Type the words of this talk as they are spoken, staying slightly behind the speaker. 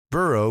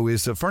Burrow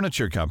is a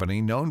furniture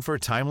company known for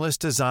timeless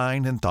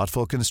design and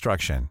thoughtful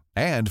construction,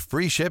 and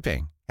free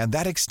shipping, and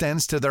that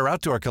extends to their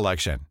outdoor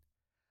collection.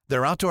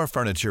 Their outdoor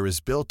furniture is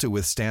built to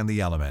withstand the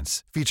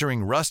elements,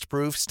 featuring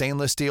rust-proof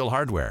stainless steel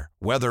hardware,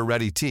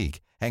 weather-ready teak,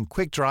 and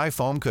quick-dry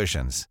foam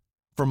cushions.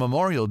 For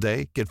Memorial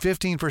Day, get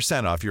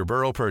 15% off your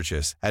Burrow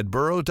purchase at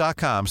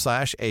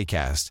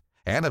burrow.com/ACAST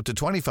and up to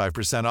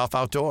 25% off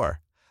outdoor.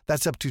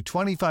 That's up to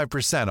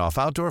 25% off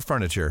outdoor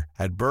furniture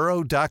at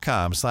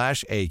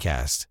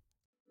burrow.com/ACAST.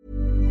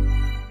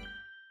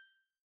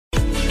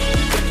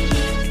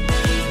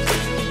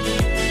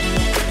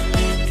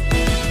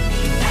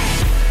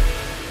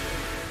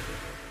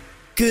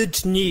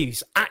 Good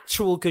news,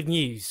 actual good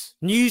news.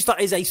 News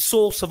that is a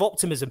source of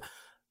optimism.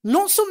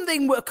 Not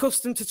something we're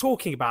accustomed to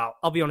talking about,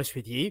 I'll be honest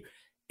with you,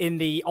 in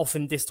the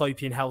often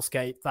dystopian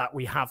hellscape that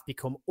we have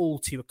become all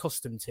too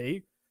accustomed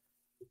to.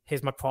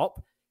 Here's my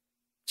prop.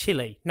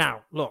 Chile.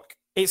 Now, look,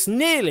 it's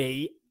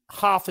nearly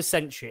half a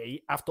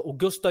century after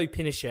Augusto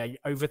Pinochet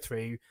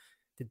overthrew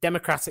the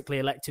democratically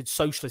elected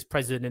socialist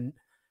president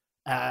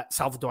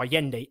Salvador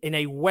Allende in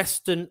a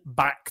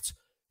Western-backed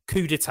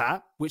coup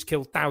d'etat, which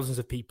killed thousands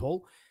of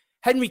people.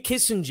 Henry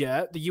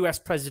Kissinger, the US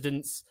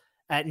President's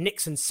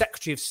Nixon's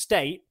Secretary of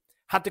State,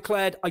 had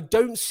declared, "I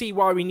don't see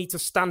why we need to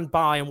stand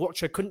by and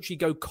watch a country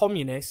go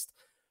communist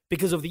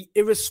because of the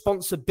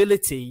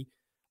irresponsibility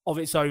of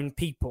its own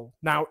people."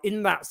 Now,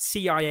 in that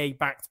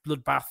CIA-backed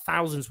bloodbath,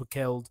 thousands were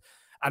killed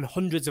and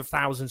hundreds of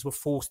thousands were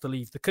forced to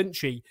leave the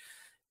country.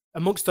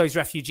 Amongst those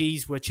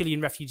refugees were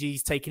Chilean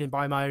refugees taken in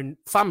by my own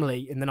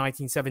family in the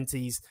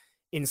 1970s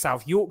in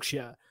South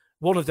Yorkshire.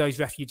 One of those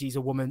refugees,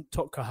 a woman,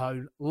 took her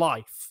own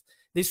life.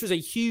 This was a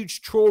huge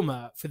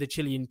trauma for the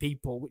Chilean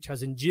people, which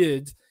has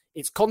endured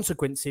its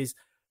consequences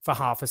for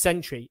half a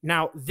century.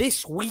 Now,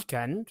 this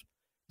weekend,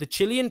 the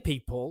Chilean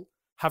people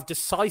have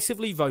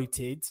decisively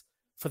voted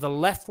for the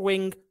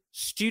left-wing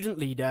student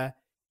leader,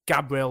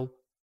 Gabriel,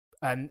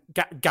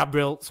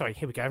 sorry,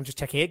 here we go, I'm just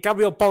checking it.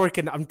 Gabriel Boric,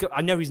 and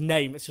I know his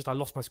name, it's just I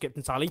lost my script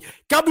entirely.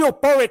 Gabriel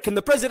Boric in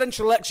the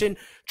presidential election,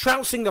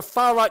 trouncing the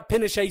far-right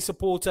Pinochet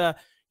supporter,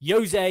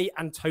 Jose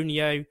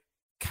Antonio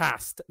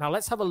Cast. Now,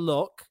 let's have a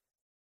look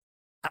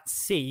at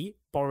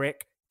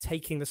Boric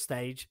taking the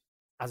stage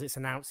as it's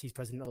announced he's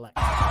president-elect.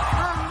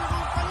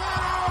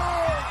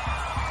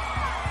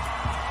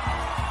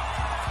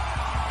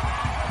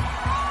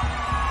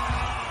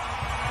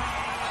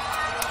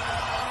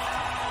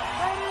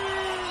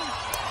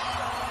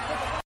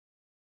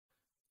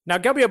 Now,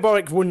 Gabriel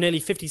Boric won nearly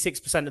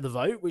 56% of the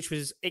vote, which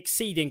was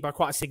exceeding by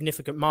quite a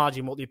significant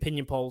margin what the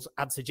opinion polls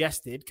had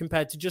suggested,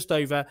 compared to just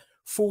over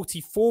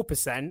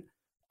 44%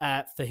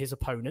 for his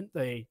opponent,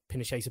 the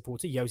Pinochet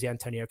supporter, Jose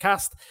Antonio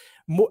Cast.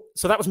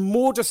 So that was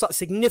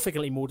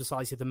significantly more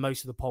decisive than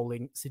most of the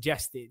polling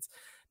suggested.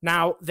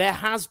 Now, there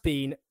has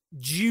been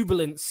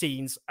jubilant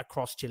scenes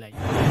across Chile.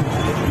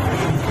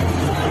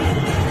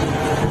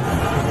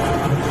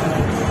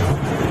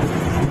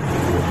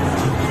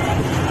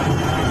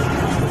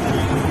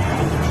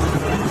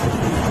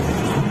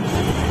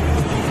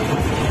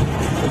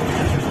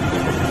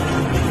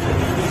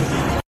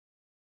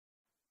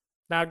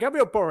 Now,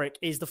 Gabriel Boric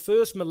is the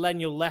first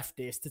millennial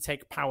leftist to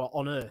take power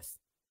on Earth.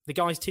 The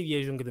guy's 2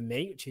 years younger than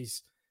me, which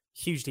is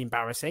hugely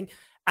embarrassing.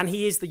 And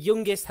he is the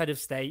youngest head of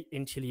state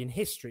in Chilean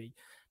history.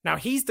 Now,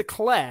 he's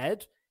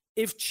declared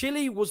if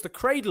Chile was the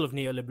cradle of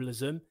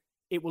neoliberalism,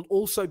 it will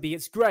also be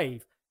its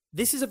grave.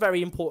 This is a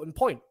very important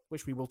point,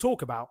 which we will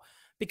talk about,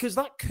 because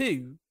that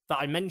coup that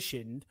I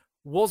mentioned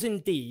was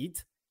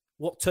indeed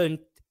what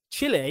turned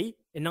Chile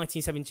in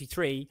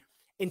 1973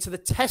 into the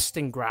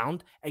testing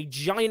ground, a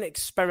giant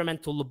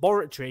experimental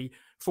laboratory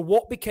for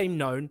what became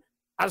known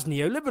as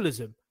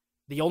neoliberalism.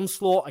 The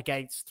onslaught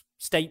against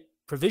state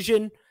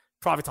provision,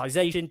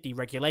 privatization,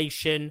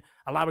 deregulation,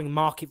 allowing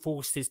market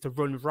forces to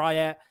run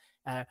riot,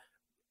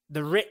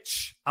 the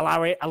rich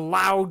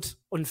allowed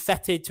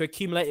unfettered to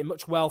accumulate as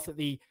much wealth at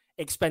the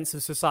expense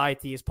of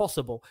society as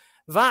possible.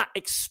 That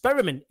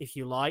experiment, if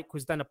you like,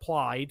 was then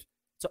applied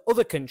to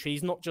other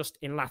countries, not just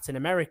in Latin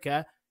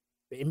America,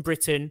 but in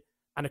Britain,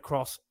 and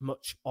across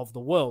much of the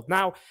world.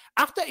 Now,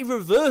 after a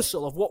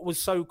reversal of what was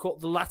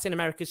so-called the Latin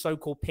America's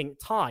so-called pink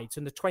tides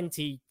in the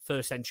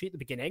 21st century at the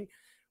beginning,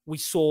 we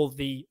saw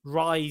the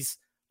rise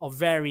of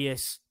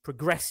various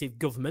progressive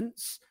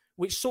governments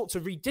which sought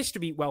to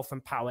redistribute wealth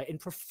and power in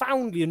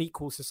profoundly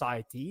unequal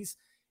societies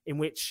in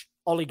which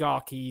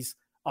oligarchies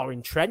are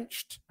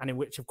entrenched and in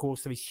which, of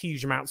course, there is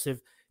huge amounts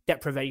of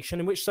deprivation,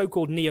 in which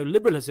so-called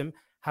neoliberalism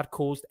had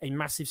caused a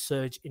massive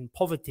surge in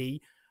poverty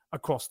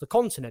across the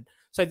continent.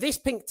 So this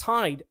pink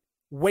tide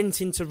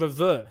went into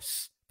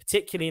reverse,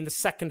 particularly in the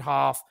second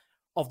half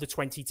of the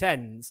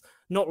 2010s,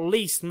 not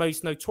least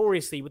most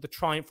notoriously with the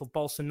triumph of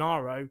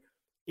Bolsonaro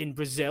in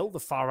Brazil, the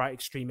far-right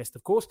extremist,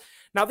 of course.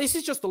 Now, this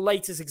is just the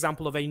latest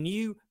example of a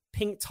new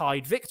pink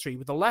tide victory,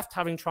 with the left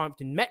having triumphed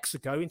in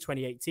Mexico in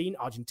 2018,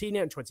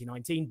 Argentina in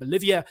 2019,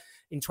 Bolivia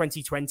in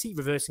 2020,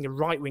 reversing a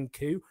right-wing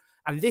coup,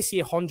 and this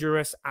year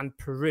Honduras and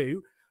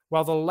Peru,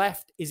 while the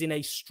left is in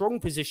a strong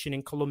position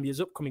in Colombia's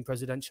upcoming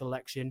presidential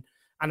election.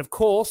 And of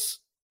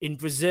course, In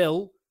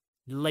Brazil,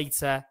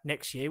 later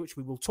next year, which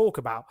we will talk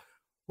about,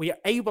 we are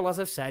able, as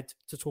I've said,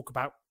 to talk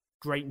about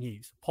great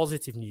news,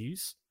 positive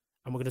news,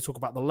 and we're going to talk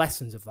about the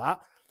lessons of that.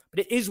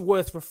 But it is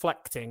worth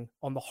reflecting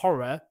on the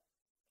horror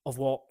of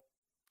what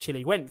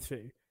Chile went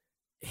through.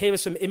 Here are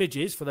some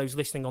images for those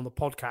listening on the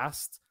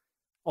podcast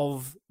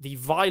of the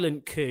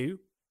violent coup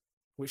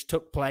which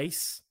took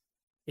place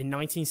in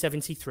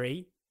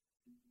 1973,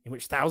 in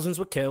which thousands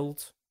were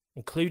killed,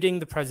 including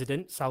the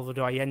president,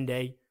 Salvador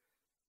Allende,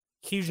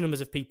 huge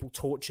numbers of people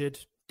tortured,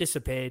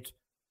 disappeared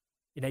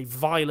in a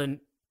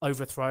violent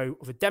overthrow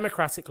of a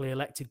democratically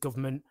elected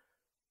government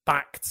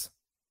backed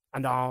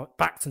and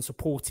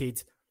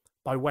supported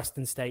by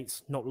Western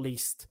states, not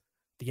least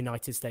the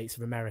United States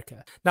of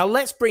America. Now,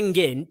 let's bring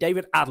in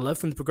David Adler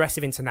from the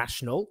Progressive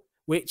International,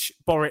 which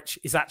Boric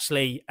is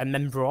actually a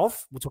member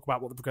of. We'll talk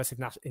about what the Progressive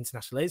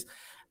International is.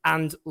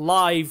 And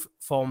live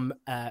from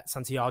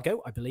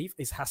Santiago, I believe,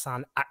 is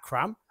Hassan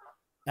Akram,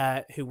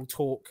 who will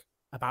talk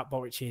about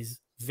Boric's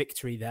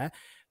victory there.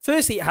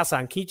 Firstly,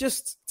 Hassan, can you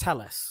just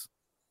tell us,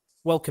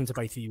 welcome to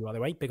both of you, by the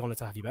way, big honor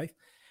to have you both.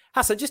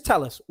 Hassan, just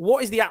tell us,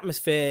 what is the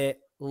atmosphere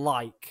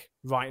like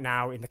right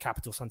now in the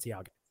capital,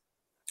 Santiago?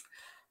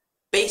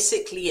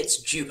 Basically,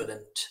 it's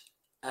jubilant.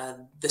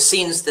 The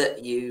scenes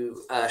that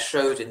you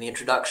showed in the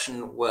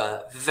introduction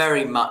were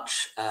very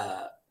much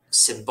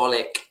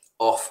symbolic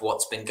of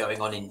what's been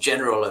going on in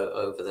general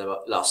over the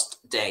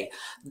last day.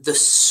 The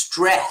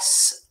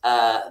stress,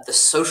 the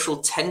social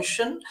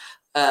tension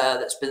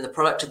that's been the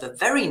product of a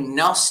very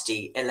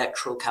nasty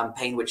electoral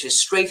campaign, which is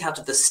straight out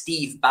of the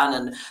Steve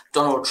Bannon,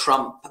 Donald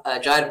Trump,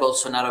 Jair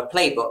Bolsonaro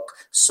playbook.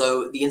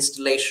 So the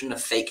installation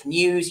of fake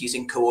news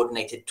using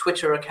coordinated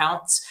Twitter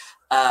accounts,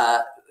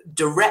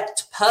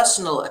 direct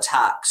personal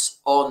attacks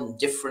on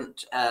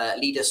different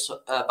leaders,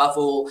 above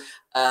all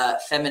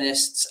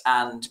feminists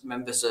and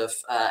members of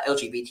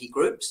LGBT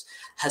groups,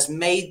 has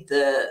made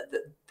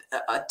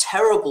a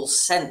terrible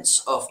sense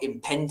of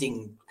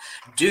impending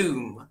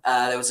doom.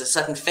 There was a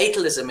certain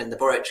fatalism in the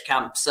Boric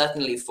camp,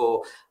 certainly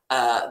for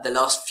the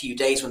last few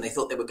days when they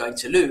thought they were going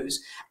to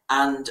lose.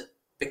 And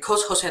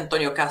because José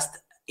Antonio Cast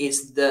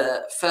is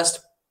the first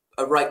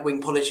a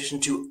right-wing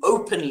politician to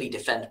openly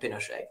defend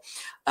Pinochet,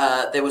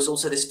 there was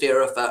also this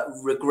fear of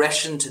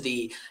regression to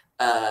the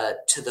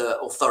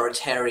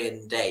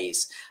authoritarian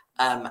days.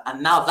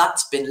 And now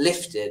that's been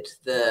lifted.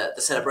 The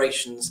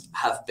celebrations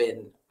have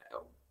been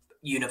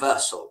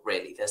universal,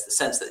 really. There's the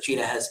sense that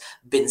Chile has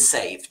been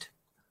saved.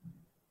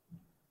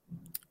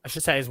 I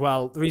should say as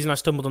well, the reason I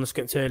stumbled on the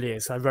script earlier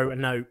is I wrote a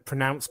note,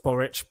 pronounced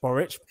Boric,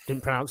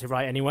 didn't pronounce it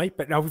right anyway,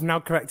 but now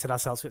we've corrected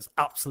ourselves, so it's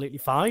absolutely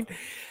fine.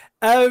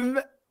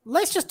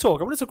 Let's just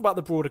talk. I want to talk about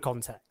the broader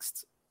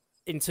context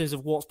in terms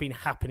of what's been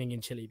happening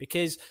in Chile,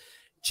 because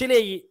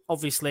Chile,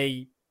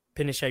 obviously,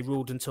 Pinochet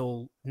ruled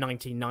until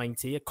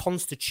 1990. A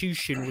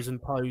constitution was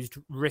imposed,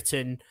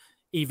 written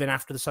even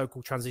after the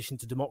so-called transition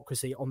to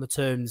democracy on the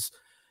terms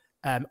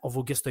of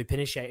Augusto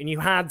Pinochet. And you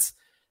had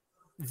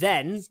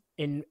then,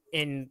 in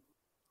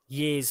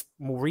years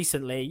more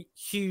recently,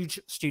 huge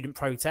student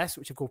protests,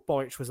 which of course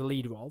Boric was a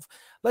leader of.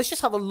 Let's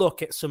just have a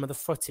look at some of the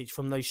footage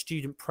from those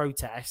student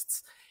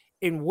protests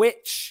in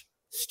which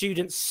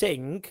students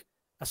sing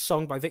a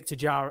song by Victor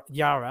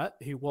Jara,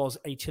 who was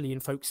a Chilean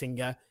folk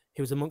singer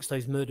who was amongst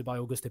those murdered by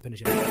Augusto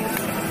Pinochet.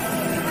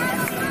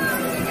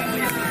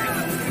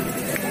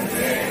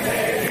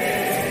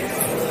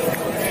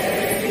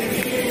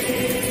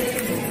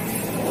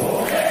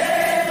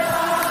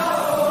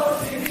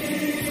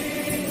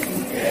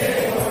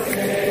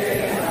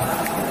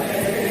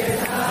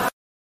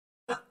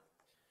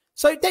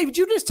 So, David,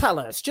 you just tell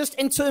us, just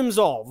in terms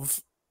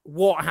of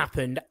what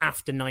happened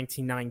after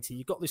 1990,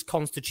 you've got this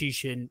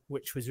constitution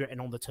which was written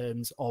on the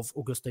terms of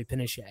Augusto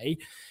Pinochet.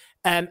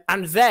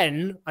 And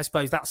then, I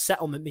suppose, that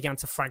settlement began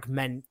to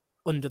fragment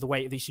under the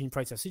weight of these student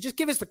protests. So just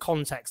give us the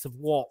context of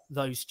what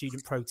those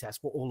student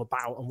protests were all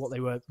about and what they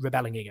were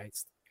rebelling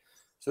against.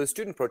 So the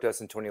student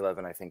protests in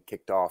 2011, I think,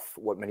 kicked off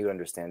what many would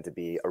understand to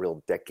be a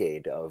real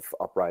decade of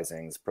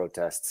uprisings,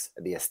 protests,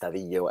 the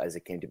Estadillo, as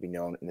it came to be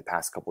known in the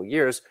past couple of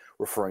years,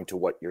 referring to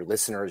what your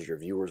listeners, your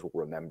viewers will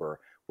remember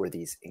were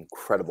these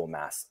incredible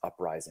mass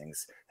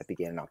uprisings that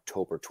began in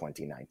October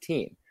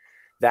 2019.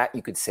 That,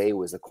 you could say,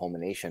 was a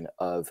culmination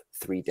of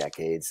 3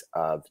 decades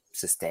of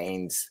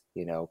sustained,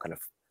 kind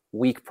of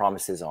weak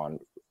promises on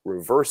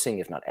reversing,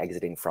 if not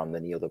exiting, from the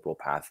neoliberal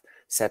path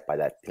set by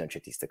that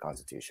Pinochetista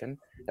constitution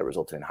that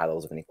resulted in high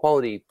levels of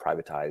inequality,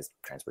 privatized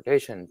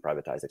transportation,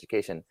 privatized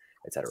education,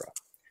 etc.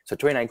 So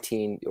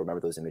 2019, you'll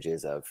remember those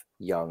images of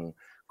young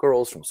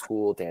girls from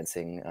school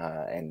dancing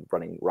and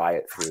running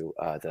riot through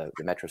the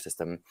metro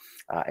system,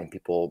 and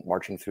people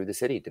marching through the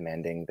city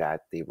demanding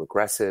that the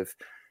regressive,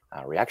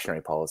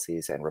 reactionary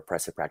policies and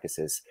repressive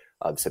practices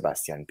of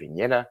Sebastián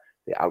Piñera,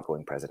 the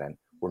outgoing president,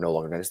 were no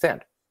longer going to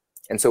stand.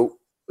 And so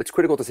it's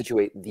critical to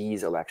situate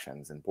these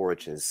elections and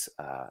Boric's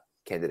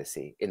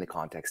candidacy in the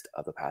context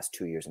of the past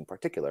 2 years in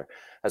particular,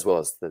 as well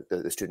as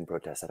the student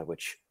protests out of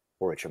which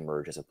Boric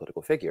emerged as a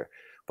political figure.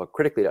 But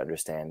critically to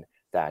understand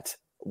that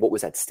what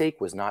was at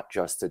stake was not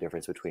just the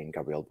difference between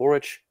Gabriel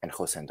Boric and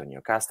José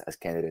Antonio Cast as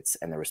candidates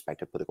and their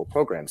respective political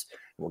programs.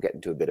 And we'll get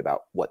into a bit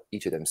about what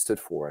each of them stood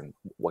for and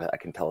what that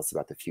can tell us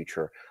about the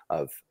future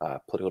of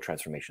political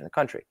transformation in the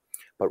country.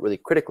 But really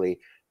critically,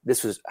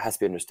 this has to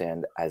be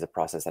understood as a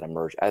process that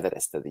emerged out of that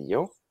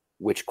Estadillo,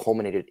 which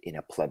culminated in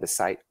a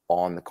plebiscite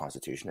on the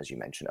Constitution, as you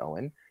mentioned,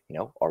 Owen.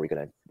 Are we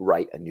going to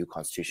write a new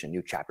constitution, a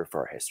new chapter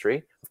for our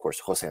history? Of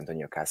course, José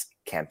Antonio Cast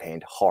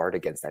campaigned hard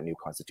against that new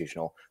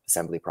constitutional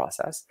assembly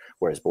process,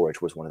 whereas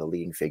Boric was one of the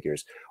leading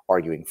figures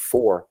arguing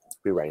for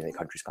rewriting the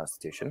country's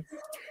constitution.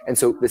 And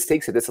so the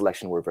stakes of this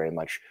election were very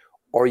much,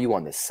 are you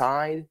on the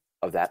side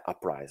of that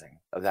uprising,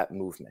 of that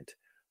movement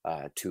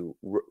to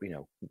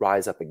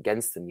rise up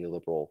against the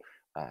neoliberal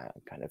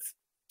kind of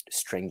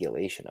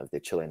strangulation of the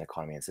Chilean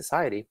economy and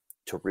society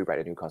to rewrite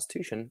a new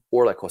constitution,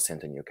 or like José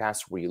Antonio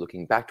Cast, were you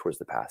looking back towards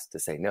the past to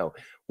say, no,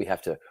 we have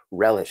to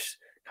relish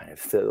kind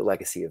of the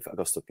legacy of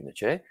Augusto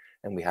Pinochet,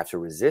 and we have to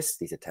resist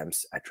these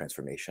attempts at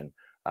transformation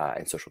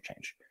and social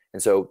change.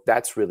 And so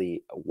that's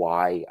really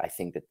why I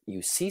think that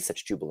you see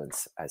such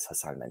jubilance, as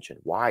Hassan mentioned,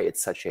 why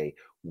it's such a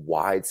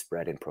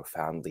widespread and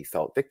profoundly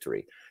felt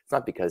victory. It's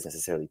not because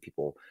necessarily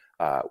people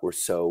were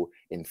so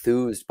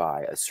enthused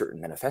by a certain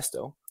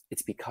manifesto.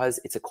 It's because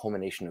it's a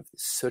culmination of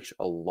such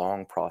a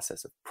long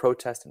process of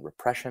protest and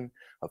repression,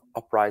 of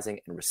uprising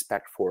and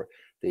respect for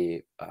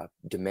the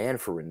demand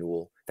for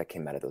renewal that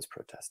came out of those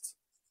protests.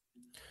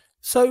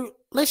 So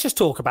let's just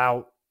talk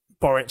about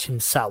Boric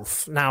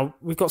himself. Now,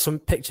 we've got some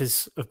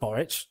pictures of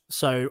Boric.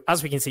 So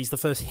as we can see, he's the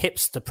first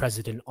hipster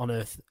president on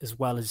earth, as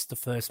well as the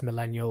first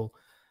millennial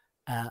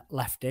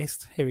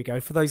leftist. Here we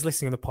go. For those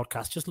listening on the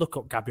podcast, just look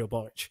up Gabriel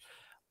Boric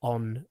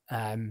on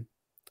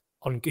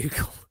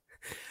Google.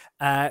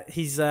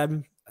 There's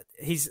an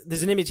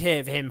image here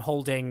of him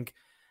holding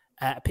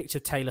a picture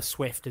of Taylor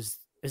Swift as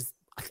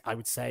I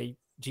would say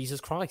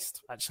Jesus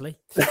Christ. Actually,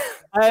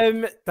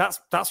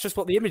 that's just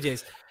what the image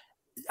is.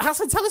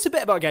 Hassan, tell us a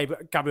bit about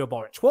Gabriel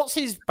Boric. What's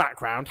his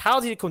background? How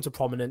did he come to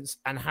prominence,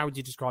 and how would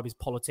you describe his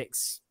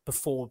politics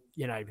before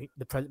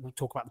we'll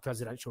talk about the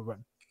presidential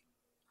run?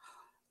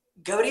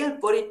 Gabriel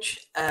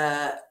Boric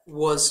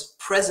was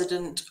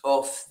president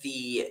of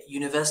the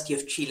University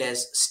of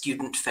Chile's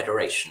Student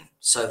Federation.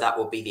 So that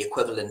would be the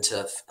equivalent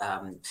of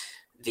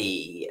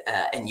the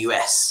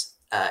NUS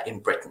in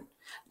Britain.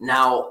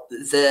 Now,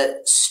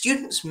 the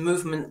students'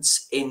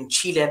 movements in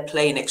Chile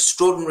play an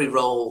extraordinary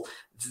role,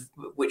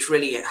 which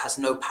really has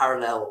no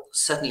parallel,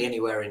 certainly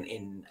anywhere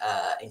in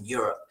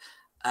Europe,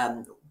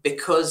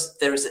 because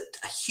there is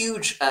a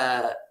huge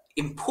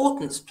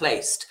importance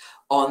placed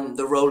on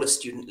the role of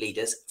student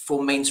leaders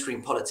for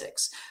mainstream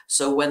politics.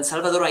 So when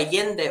Salvador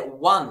Allende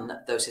won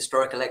those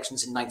historic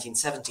elections in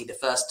 1970, the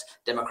first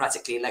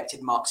democratically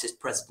elected Marxist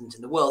president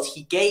in the world,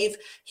 he gave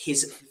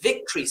his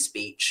victory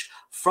speech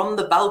from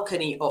the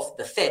balcony of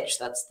the Fitch,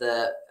 that's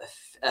the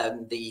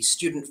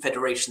Student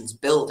Federation's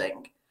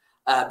building,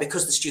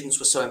 because the students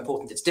were so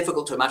important. It's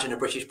difficult to imagine a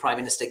British prime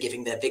minister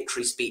giving their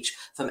victory speech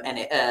from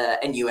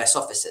NUS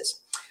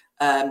offices.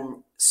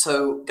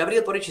 So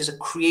Gabriel Boric is a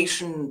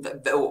creation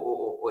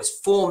was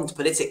formed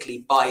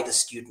politically by the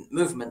student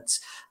movements.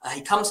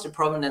 He comes to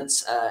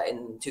prominence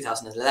in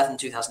 2011,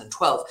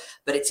 2012,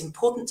 but it's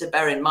important to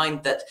bear in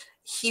mind that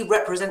he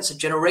represents a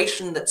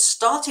generation that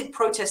started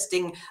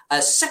protesting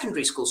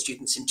secondary school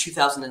students in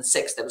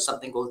 2006. There was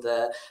something called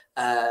the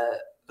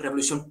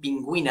Revolution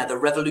Pingüina, the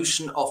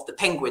revolution of the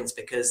penguins,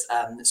 because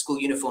school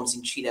uniforms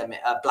in Chile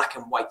are black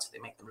and white, so they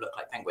make them look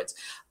like penguins.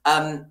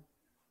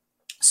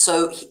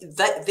 So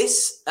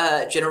this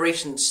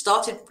generation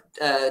started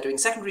doing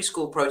secondary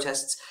school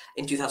protests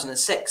in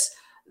 2006,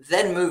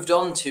 then moved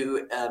on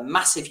to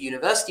massive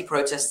university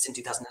protests in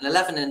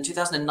 2011. And in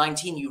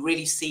 2019, you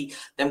really see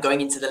them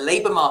going into the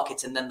labor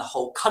market and then the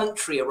whole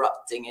country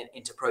erupting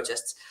into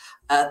protests.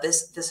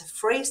 There's a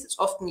phrase that's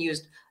often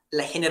used,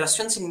 la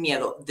generación sin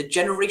miedo, the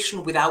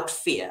generation without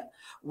fear,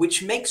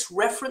 which makes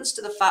reference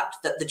to the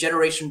fact that the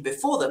generation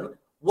before them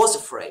was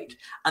afraid.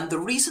 And the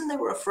reason they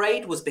were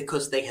afraid was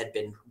because they had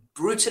been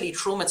brutally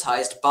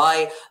traumatized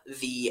by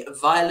the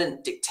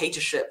violent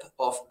dictatorship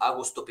of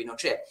Augusto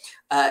Pinochet.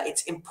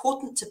 It's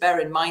important to bear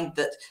in mind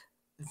that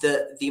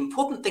the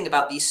important thing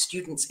about these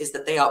students is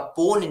that they are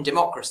born in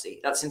democracy.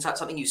 That's in fact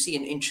something you see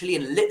in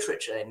Chilean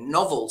literature, in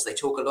novels. They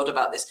talk a lot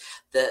about this.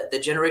 The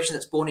generation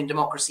that's born in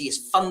democracy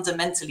is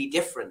fundamentally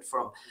different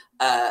from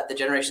the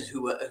generations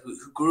who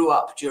grew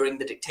up during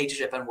the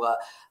dictatorship and were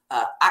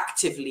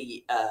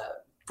actively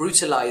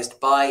brutalized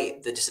by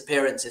the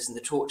disappearances and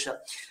the torture.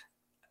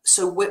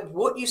 So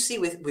what you see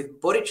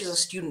with Boric as a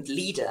student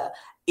leader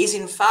is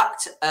in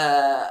fact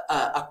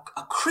a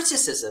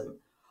criticism,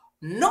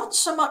 not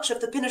so much of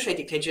the Pinochet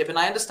dictatorship, and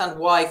I understand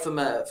why from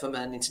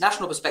an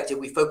international perspective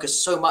we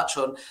focus so much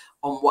on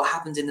what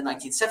happened in the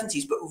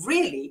 1970s, but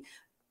really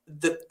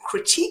the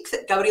critique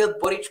that Gabriel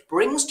Boric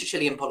brings to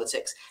Chilean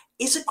politics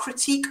is a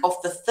critique of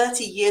the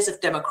 30 years of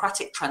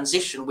democratic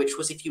transition, which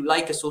was, if you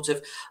like, a sort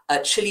of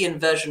Chilean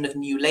version of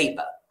New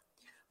Labour.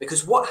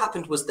 Because what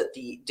happened was that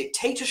the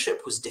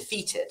dictatorship was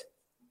defeated.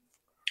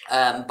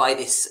 by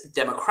this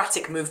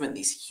democratic movement,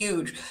 these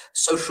huge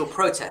social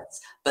protests,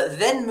 but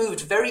then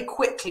moved very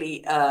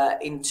quickly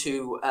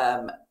into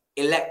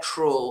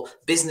electoral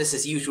business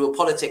as usual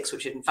politics,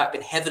 which had in fact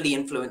been heavily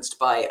influenced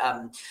by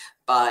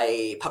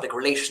public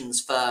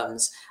relations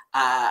firms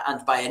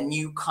and by a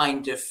new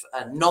kind of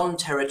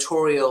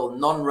non-territorial,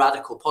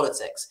 non-radical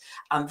politics.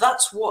 And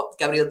that's what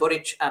Gabriel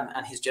Boric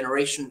and his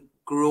generation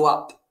grew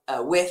up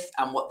with,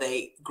 and what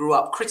they grew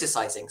up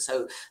criticizing.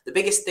 So the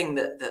biggest thing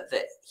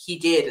that he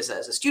did as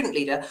a student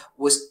leader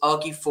was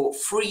argue for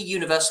free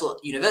universal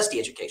university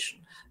education,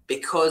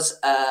 because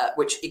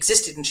which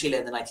existed in Chile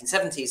in the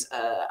 1970s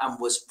and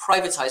was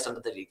privatized under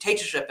the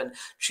dictatorship. And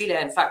Chile,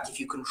 in fact, if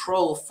you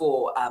control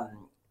for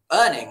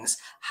earnings,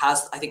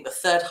 has, I think, the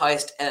third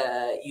highest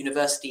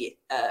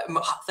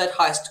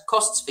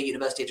costs for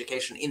university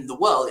education in the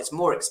world. It's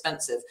more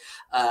expensive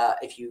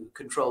if you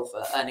control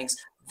for earnings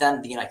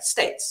than the United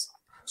States.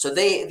 So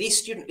these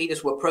student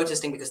leaders were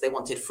protesting because they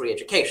wanted free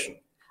education.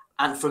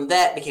 And from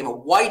there, it became a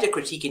wider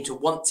critique into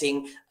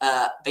wanting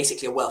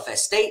basically a welfare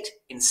state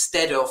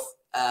instead of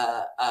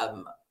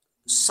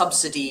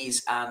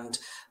subsidies and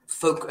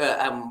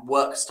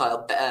work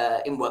style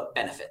in-work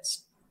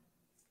benefits.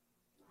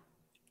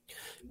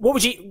 What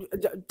would you,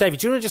 David,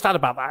 do you want to just add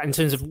about that in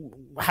terms of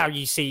how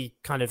you see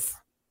kind of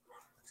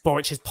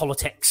Boric's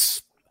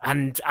politics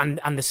and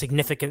the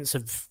significance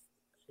of,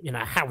 you know,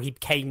 how he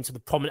came to the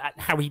prominent,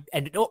 how he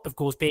ended up, of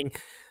course, being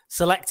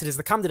selected as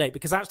the candidate,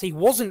 because actually he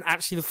wasn't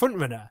actually the front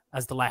runner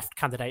as the left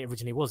candidate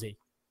originally, was he?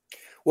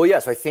 Well,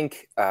 yes, I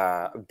think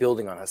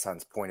building on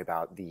Hassan's point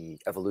about the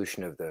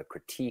evolution of the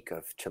critique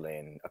of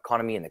Chilean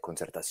economy and the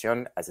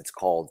concertación, as it's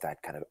called,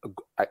 that kind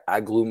of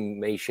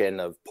agglomeration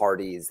of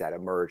parties that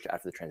emerged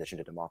after the transition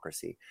to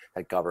democracy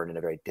that governed in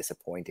a very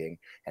disappointing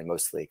and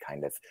mostly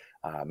kind of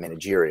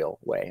managerial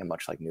way, and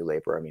much like New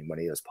Labour. I mean,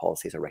 many of those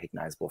policies are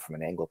recognizable from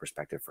an Anglo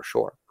perspective for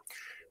sure.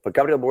 But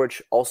Gabriel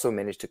Boric also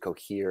managed to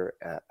cohere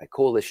a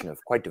coalition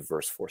of quite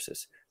diverse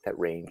forces that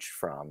ranged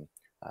from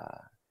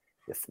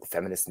the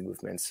feminist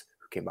movements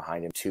came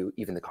behind him to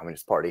even the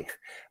Communist Party,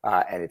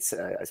 and it's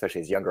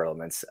especially his younger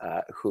elements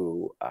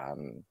who,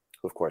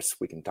 of course,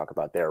 we can talk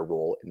about their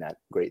role in that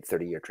great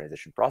 30-year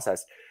transition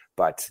process.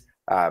 But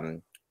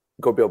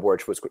Gabriel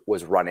Boric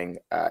was running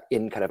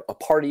in kind of a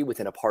party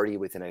within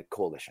a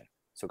coalition.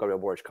 So Gabriel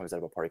Boric comes out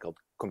of a party called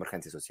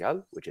Convergencia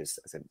Social, which is,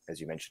 as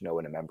you mentioned,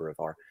 Noah, a member of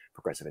our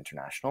Progressive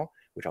International,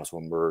 which also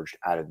emerged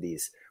out of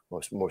these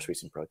most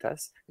recent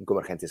protests. And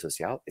Convergencia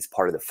Social is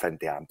part of the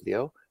Frente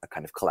Amplio, a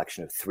kind of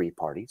collection of three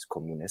parties: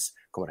 Comunes,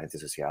 Convergencia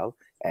Social,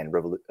 and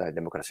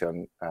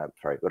Revolución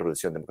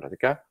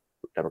Democrática,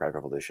 Democratic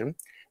Revolution.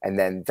 And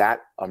then that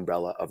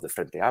umbrella of the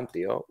Frente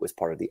Amplio was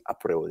part of the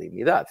Apruebo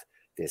Dignidad,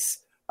 this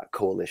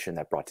coalition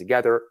that brought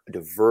together a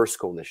diverse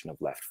coalition of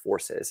left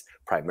forces,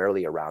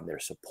 primarily around their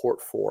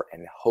support for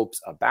and hopes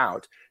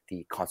about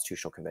the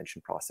constitutional convention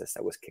process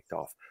that was kicked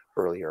off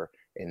earlier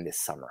in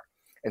this summer.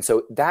 And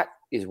so that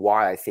is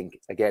why I think,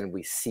 again,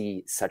 we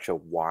see such a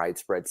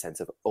widespread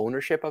sense of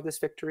ownership of this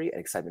victory and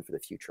excitement for the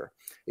future.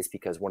 It's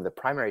because one of the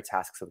primary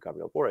tasks of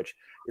Gabriel Boric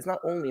is not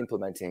only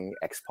implementing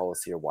X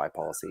policy or Y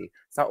policy,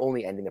 it's not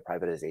only ending the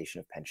privatization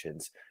of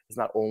pensions, it's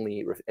not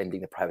only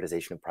ending the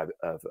privatization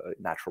of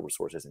natural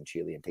resources in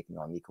Chile and taking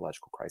on the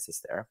ecological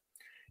crisis there.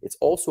 It's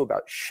also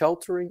about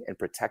sheltering and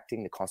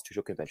protecting the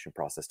constitutional convention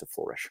process to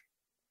flourish.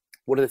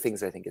 One of the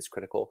things I think is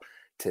critical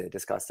to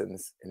discuss in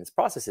this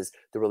process is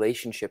the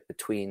relationship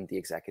between the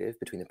executive,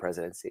 between the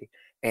presidency,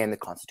 and the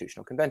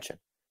Constitutional Convention.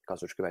 The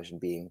Constitutional Convention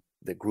being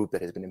the group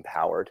that has been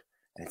empowered,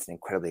 and it's an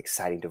incredibly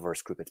exciting,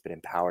 diverse group that's been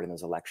empowered in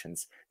those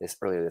elections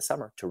earlier this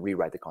summer to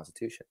rewrite the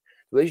Constitution.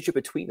 The relationship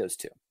between those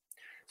two.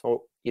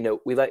 So, you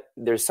know,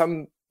 there's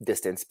some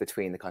distance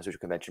between the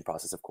Constitutional Convention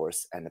process, of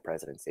course, and the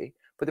presidency,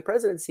 but the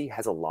presidency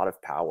has a lot of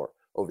power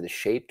over the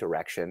shape,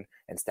 direction,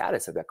 and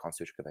status of that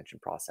Constitutional Convention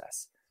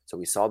process. So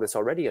we saw this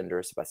already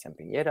under Sebastián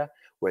Piñera,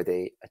 where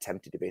they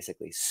attempted to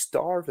basically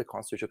starve the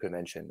Constitutional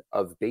Convention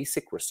of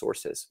basic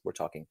resources. We're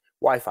talking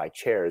Wi-Fi,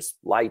 chairs,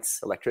 lights,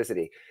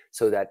 electricity,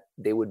 so that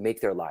they would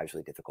make their lives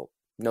really difficult.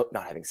 Not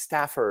having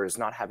staffers,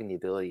 not having the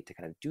ability to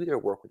kind of do their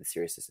work with the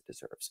seriousness it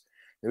deserves.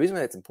 The reason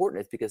why that's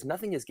important is because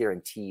nothing is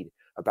guaranteed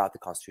about the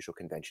Constitutional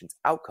Convention's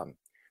outcome.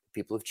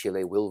 The people of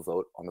Chile will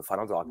vote on the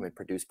final document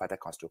produced by that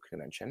Constitutional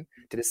Convention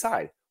to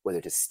decide whether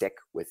to stick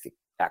with the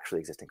actually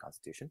existing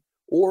constitution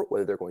or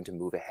whether they're going to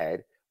move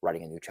ahead,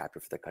 writing a new chapter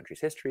for the country's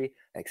history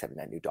and accepting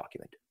that new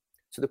document.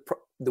 So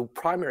the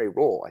primary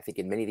role, I think,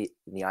 in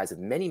the eyes of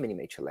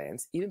many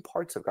Chileans, even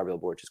parts of Gabriel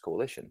Boric's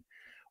coalition,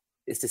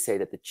 is to say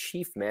that the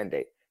chief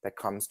mandate that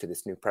comes to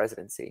this new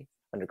presidency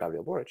under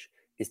Gabriel Boric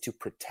is to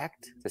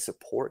protect, to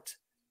support,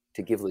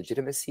 to give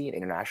legitimacy and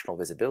international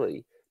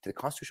visibility to the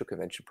Constitutional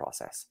Convention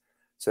process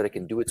so that it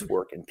can do its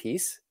work in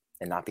peace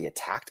and not be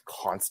attacked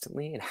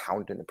constantly and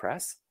hounded in the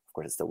press. Of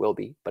course, it still will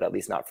be, but at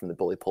least not from the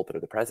bully pulpit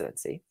of the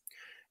presidency.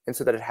 And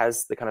so that it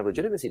has the kind of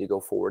legitimacy to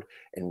go forward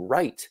and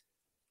write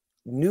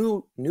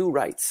new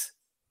rights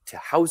to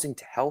housing,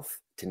 to health,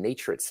 to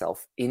nature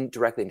itself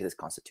directly into this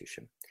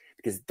constitution.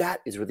 Because that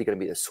is really going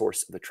to be the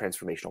source of the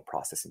transformational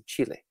process in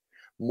Chile.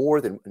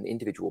 more than an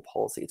individual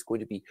policy. It's going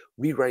to be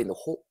rewriting the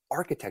whole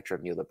architecture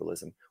of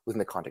neoliberalism within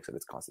the context of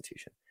its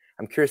constitution.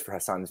 I'm curious for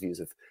Hassan's views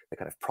of the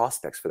kind of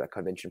prospects for that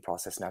convention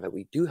process now that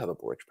we do have a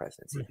Boric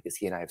presidency, because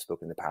he and I have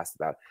spoken in the past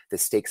about the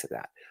stakes of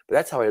that. But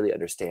that's how I really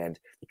understand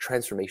the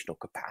transformational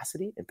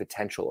capacity and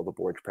potential of a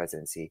Boric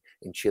presidency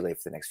in Chile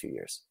for the next few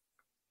years.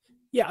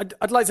 Yeah,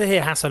 I'd like to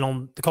hear Hassan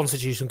on the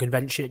Constitutional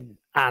Convention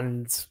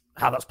and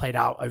how that's played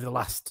out over the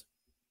last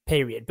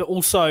period, but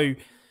also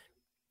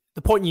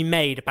the point you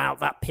made about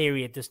that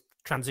period, this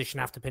transition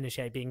after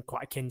Pinochet being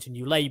quite akin to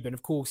New Labour. And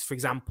of course, for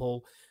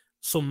example,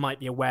 some might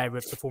be aware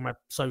of the former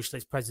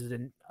socialist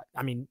president.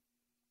 I mean,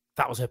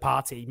 that was her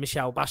party,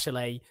 Michelle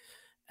Bachelet,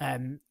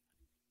 who,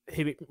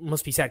 it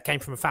must be said, came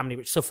from a family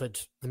which suffered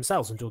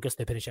themselves under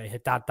Augusto Pinochet. Her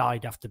dad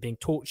died after being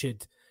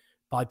tortured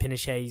by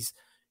Pinochet's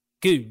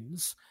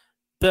goons.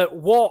 But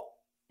what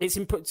it's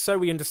input, so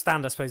we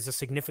understand, I suppose, the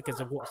significance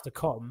of what's to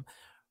come.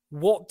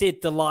 What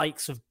did the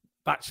likes of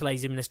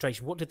Bachelet's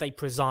administration, what did they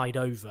preside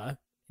over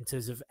in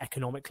terms of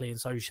economically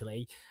and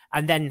socially?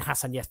 And then,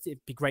 Hassan, yes,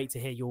 it'd be great to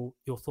hear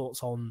your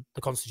thoughts on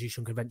the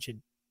Constitutional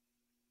Convention.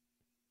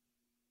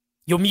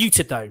 You're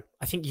muted, though.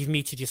 I think you've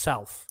muted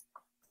yourself.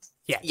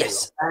 Yeah.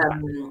 Yes.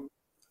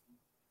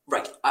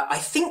 Right. I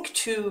think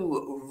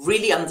to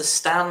really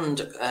understand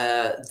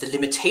the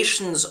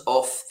limitations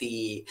of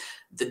the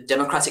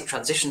democratic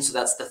transition, so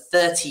that's the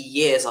 30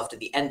 years after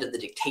the end of the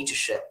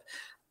dictatorship,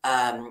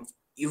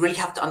 you really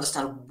have to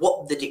understand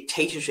what the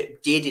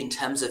dictatorship did in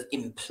terms of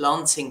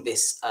implanting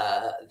this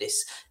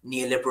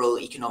neoliberal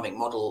economic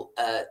model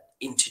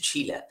into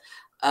Chile.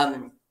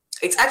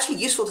 It's actually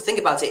useful to think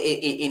about it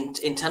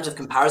in terms of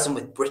comparison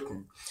with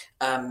Britain.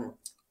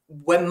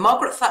 When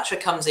Margaret Thatcher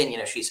comes in,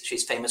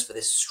 she's famous for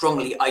this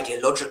strongly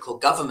ideological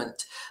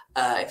government.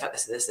 In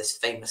fact, there's this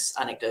famous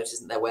anecdote,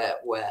 isn't there,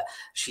 where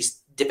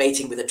she's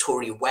debating with a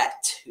Tory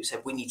wet who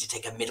said, we need to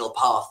take a middle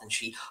path. And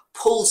she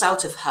pulls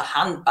out of her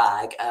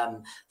handbag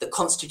the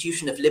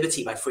Constitution of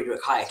Liberty by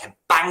Friedrich Hayek and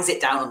bangs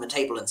it down on the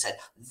table and said,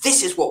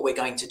 this is what we're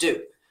going to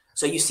do.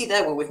 So you see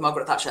there with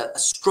Margaret Thatcher, a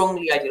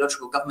strongly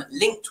ideological government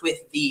linked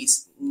with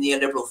these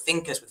neoliberal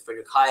thinkers, with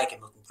Friedrich Hayek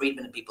and Milton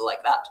Friedman and people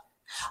like that.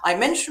 I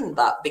mentioned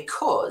that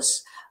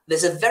because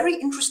there's a very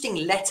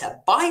interesting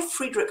letter by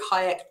Friedrich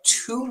Hayek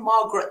to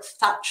Margaret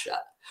Thatcher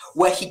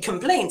where he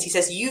complains. He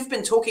says, you've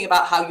been talking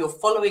about how you're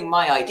following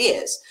my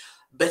ideas,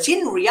 but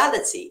in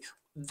reality,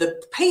 the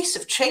pace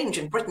of change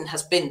in Britain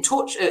has been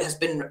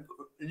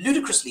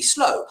ludicrously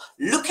slow.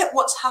 Look at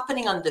what's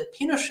happening under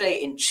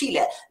Pinochet in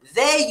Chile.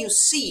 There you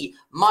see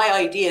my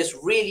ideas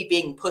really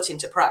being put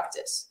into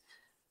practice.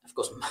 Of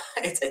course,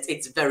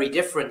 it's very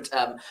different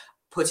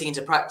putting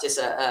into practice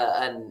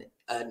an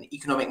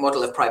economic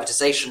model of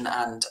privatization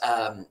and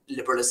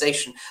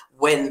liberalization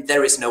when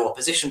there is no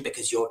opposition,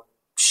 because you're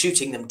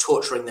shooting them,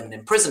 torturing them, and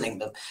imprisoning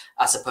them,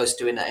 as opposed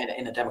to in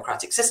a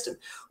democratic system.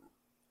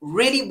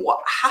 Really,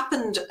 what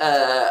happened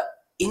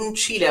in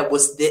Chile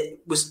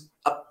was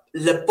a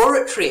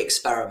laboratory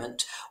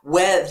experiment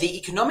where the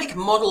economic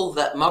model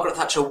that Margaret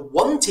Thatcher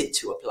wanted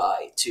to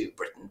apply to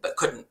Britain, but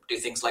couldn't do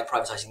things like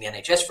privatizing the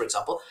NHS, for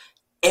example.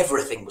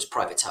 Everything was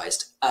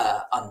privatized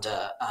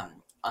under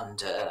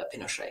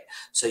Pinochet.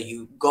 So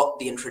you got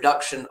the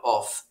introduction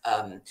of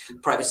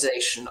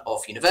privatization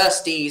of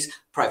universities,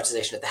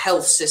 privatization of the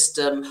health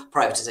system,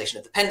 privatization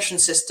of the pension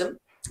system.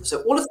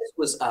 So all of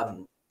this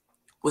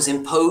was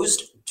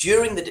imposed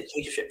during the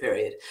dictatorship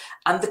period,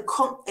 and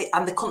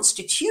the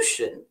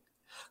Constitution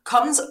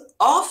comes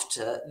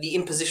after the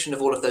imposition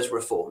of all of those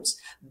reforms,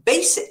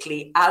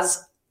 basically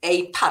as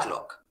a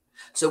padlock.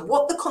 So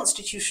what the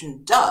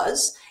Constitution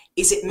does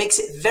is it makes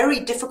it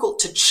very difficult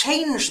to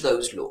change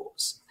those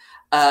laws,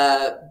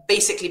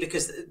 basically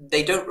because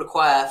they don't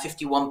require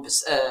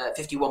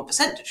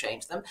 51% to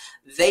change them.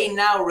 They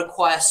now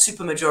require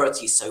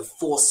supermajorities, so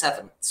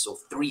 4/7 or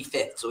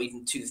 3/5 or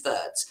even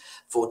 2/3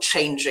 for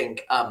changing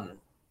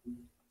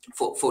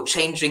for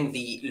changing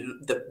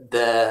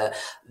the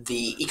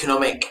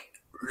economic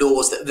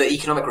laws, the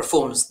economic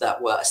reforms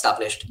that were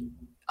established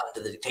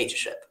under the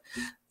dictatorship.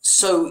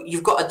 So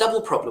you've got a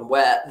double problem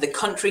where the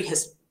country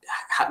has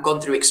gone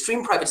through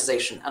extreme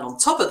privatization, and on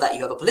top of that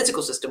you have a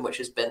political system which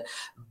has been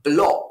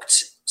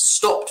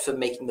stopped from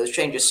making those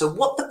changes. So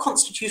what the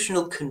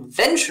Constitutional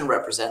Convention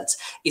represents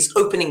is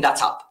opening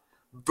that up,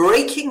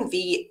 breaking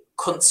the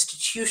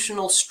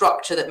constitutional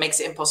structure that makes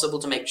it impossible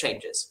to make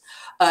changes.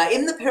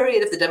 In the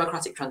period of the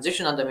democratic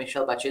transition under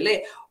Michelle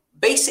Bachelet,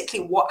 basically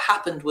what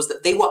happened was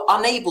that they were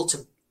unable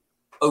to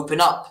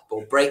open up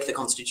or break the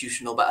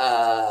constitutional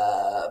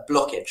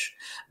blockage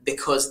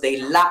because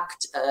they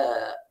lacked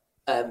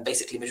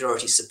basically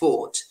majority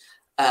support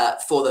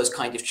for those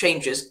kind of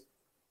changes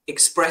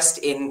expressed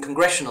in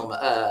congressional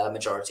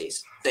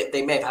majorities.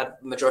 They may have had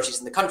majorities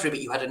in the country, but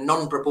you had a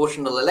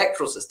non-proportional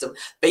electoral system,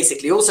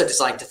 basically also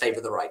designed to favor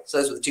the right. So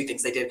those were the two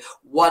things they did.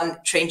 One,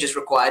 changes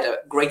required a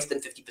greater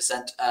than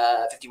 50%,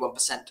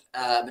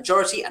 51%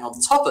 majority, and on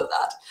top of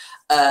that,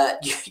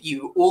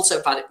 you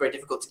also found it very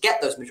difficult to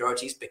get those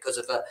majorities because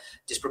of a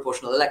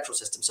disproportional electoral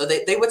system. So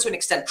they were to an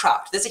extent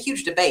trapped. There's a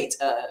huge debate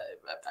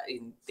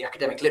in the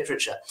academic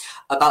literature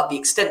about the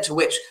extent to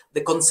which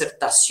the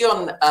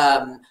Concertación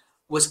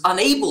was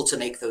unable to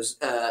make those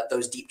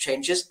deep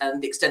changes,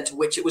 and the extent to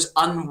which it was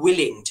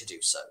unwilling to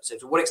do so. So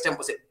to what extent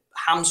was it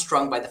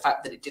hamstrung by the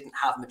fact that it didn't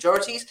have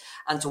majorities,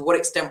 and to what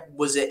extent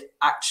was it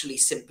actually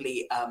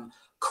simply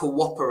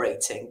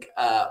cooperating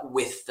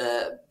with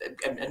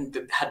and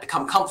had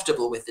become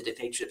comfortable with the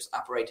dictatorship's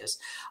apparatus?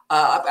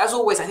 As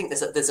always, I think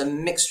there's a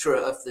mixture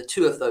of the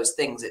two of those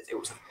things.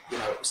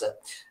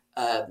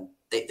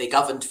 They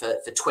governed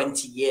for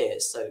 20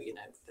 years, so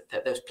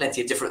there's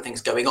plenty of different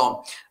things going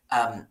on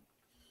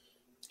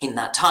in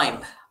that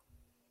time.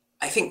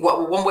 I think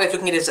one way of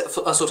looking at it is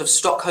a sort of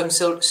Stockholm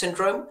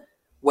syndrome,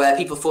 where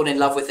people fall in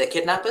love with their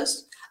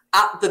kidnappers.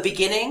 At the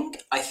beginning,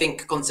 I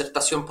think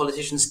Concertación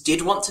politicians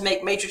did want to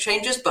make major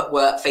changes, but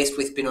were faced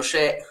with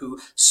Pinochet, who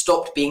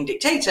stopped being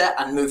dictator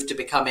and moved to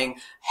becoming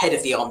head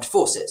of the armed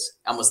forces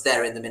and was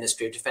there in the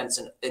Ministry of Defense.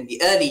 And in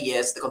the early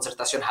years, the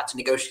Concertación had to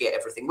negotiate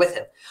everything with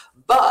him.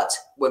 But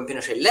when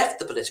Pinochet left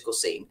the political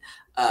scene,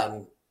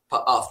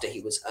 after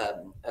he was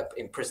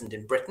imprisoned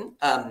in Britain,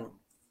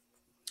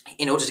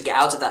 in order to get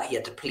out of that, he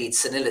had to plead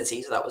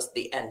senility. So that was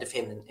the end of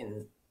him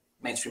in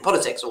mainstream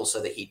politics.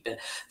 Also, that he'd been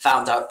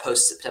found out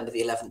post September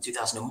the 11th,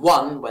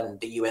 2001, when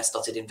the US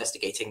started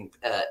investigating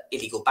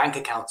illegal bank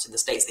accounts in the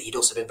States, that he'd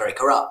also been very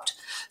corrupt.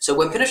 So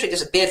when Pinochet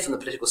disappeared from the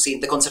political scene,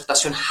 the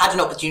Concertación had an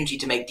opportunity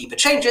to make deeper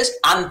changes,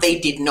 and they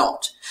did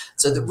not.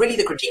 So really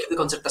the critique of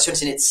the Concertación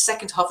is in its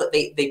second half, that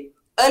they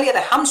earlier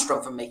they're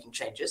hamstrung from making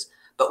changes,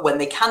 but when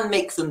they can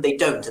make them, they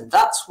don't. And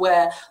that's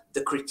where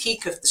the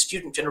critique of the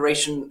student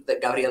generation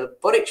that Gabriel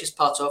Boric is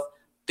part of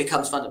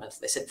becomes fundamental.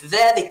 They said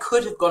they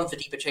could have gone for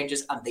deeper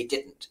changes, and they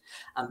didn't.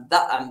 And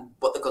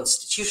what the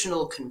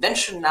Constitutional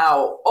Convention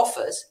now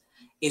offers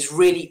is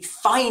really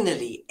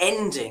finally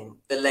ending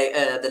the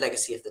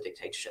legacy of the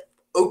dictatorship,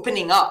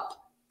 opening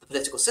up the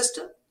political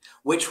system,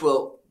 which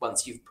will,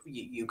 once you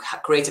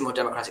create a more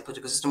democratic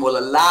political system, will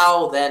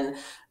allow then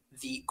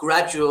the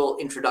gradual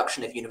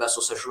introduction of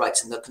universal social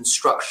rights and the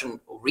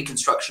construction or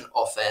reconstruction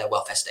of a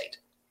welfare state.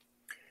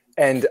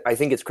 And I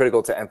think it's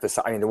critical to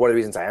emphasize, one of the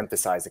reasons I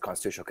emphasize the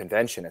Constitutional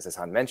Convention, as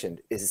Hassan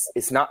mentioned, is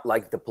it's not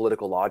like the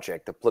political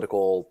logic, the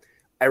political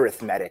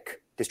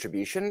arithmetic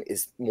distribution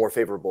is more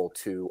favorable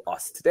to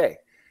us today.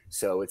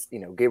 So it's,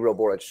 Gabriel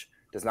Boric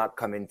does not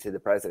come into the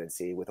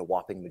presidency with a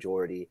whopping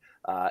majority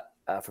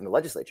from the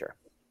legislature.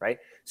 Right.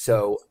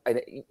 So, and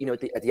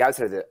at the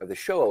outset of the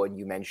show, and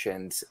you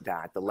mentioned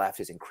that the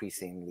left is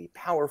increasingly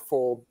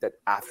powerful, that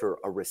after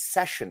a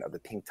recession of the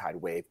pink tide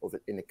wave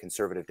in the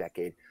conservative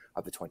decade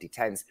of the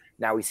 2010s,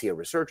 now we see a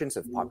resurgence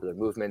of popular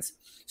movements,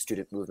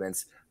 student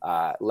movements,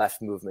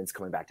 left movements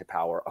coming back to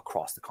power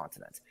across the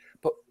continent.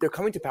 But they're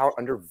coming to power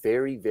under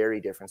very, very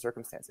different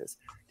circumstances,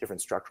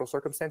 different structural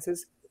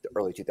circumstances. The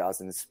early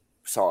 2000s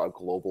saw a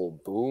global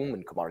boom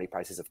in commodity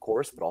prices, of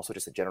course, but also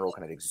just a general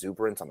kind of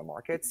exuberance on the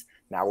markets.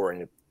 Now we're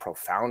in a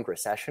profound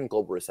recession,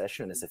 global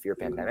recession, and a severe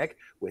pandemic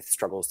with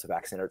struggles to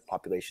vaccinate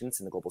populations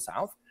in the global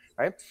south,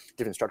 right?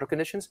 Different structural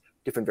conditions,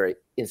 different very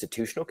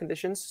institutional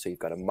conditions. So you've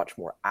got a much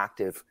more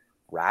active,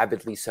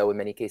 rabidly so in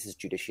many cases,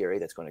 judiciary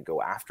that's going to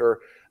go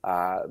after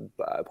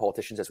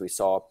politicians, as we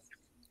saw,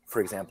 for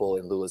example,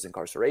 in Lula's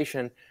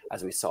incarceration,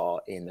 as we saw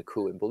in the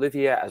coup in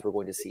Bolivia, as we're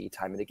going to see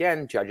time and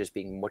again, judges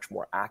being much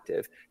more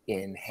active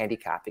in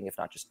handicapping, if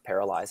not just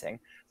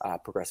paralyzing,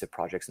 progressive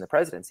projects in the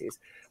presidencies.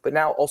 But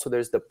now also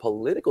there's the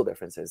political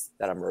differences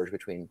that emerge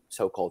between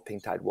so-called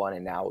Pink Tide 1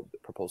 and now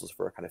proposals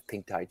for a kind of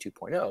Pink Tide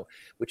 2.0,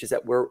 which is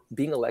that we're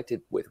being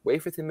elected with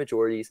wafer-thin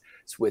majorities,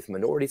 with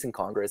minorities in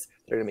Congress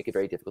that are going to make it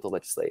very difficult to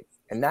legislate.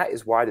 And that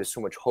is why there's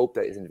so much hope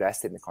that is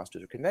invested in the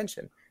Constitutional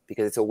Convention,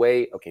 because it's a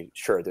way, okay,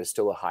 sure, there's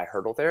still a high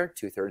hurdle there.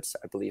 2/3,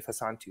 I believe,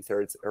 Hassan,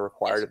 2/3 are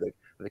required of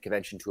the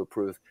convention to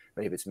approve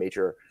many of its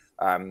major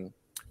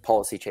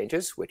policy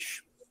changes,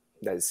 which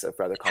that is a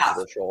rather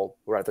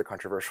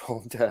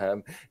controversial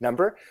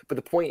number. But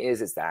the point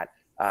is that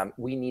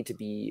we need to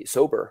be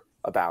sober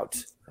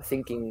about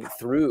thinking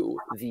through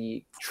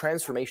the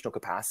transformational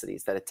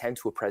capacities that attend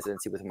to a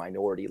presidency with a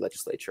minority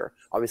legislature.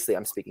 Obviously,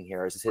 I'm speaking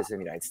here as a citizen of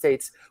the United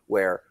States,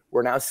 where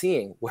we're now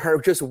seeing where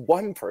just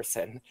one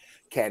person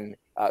can,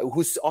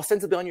 who's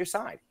ostensibly on your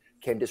side,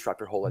 can disrupt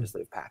your whole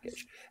legislative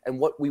package. And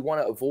what we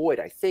want to avoid,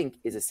 I think,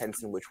 is a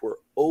sense in which we're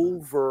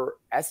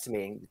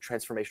overestimating the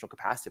transformational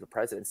capacity of a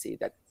presidency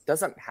that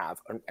doesn't have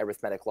an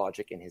arithmetic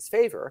logic in his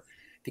favor,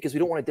 because we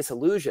don't want to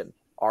disillusion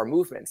our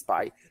movements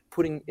by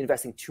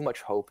investing too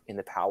much hope in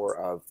the power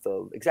of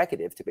the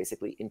executive to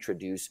basically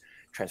introduce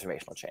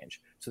transformational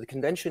change. So the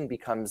convention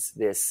becomes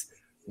this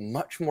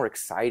much more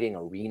exciting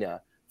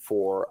arena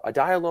for a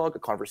dialogue, a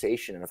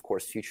conversation, and of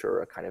course,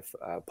 future kind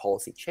of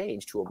policy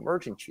change to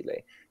emerge in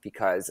Chile,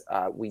 because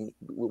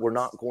we're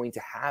not going to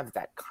have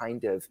that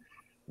kind of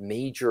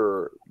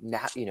major,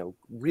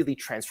 really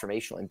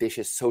transformational,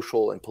 ambitious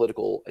social and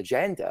political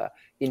agenda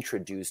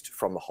introduced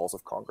from the halls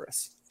of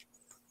Congress.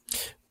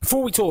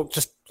 Before we talk,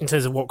 just in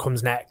terms of what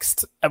comes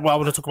next, I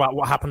want to talk about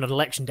what happened on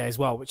election day as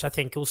well, which I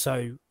think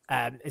also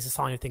is a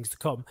sign of things to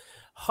come.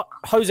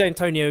 Jose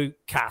Antonio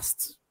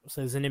Cast, so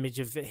there's an image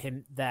of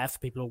him there for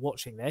people who are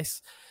watching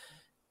this.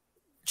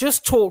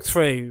 Just talk us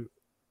through,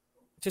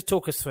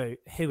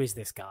 who is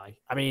this guy?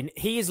 I mean,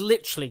 he is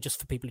literally, just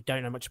for people who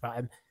don't know much about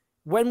him,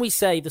 when we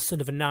say the son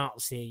of a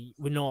Nazi,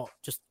 we're not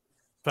just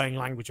throwing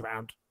language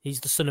around. He's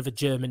the son of a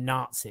German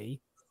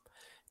Nazi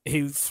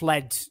who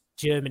fled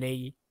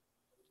Germany,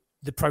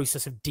 the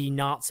process of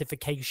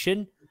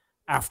denazification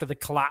after the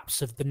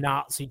collapse of the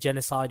Nazi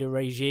genocidal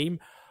regime.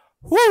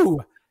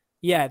 Woo!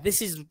 Yeah,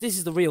 this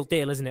is the real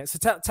deal, isn't it? So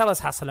tell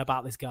us, Hassan,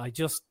 about this guy.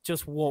 Just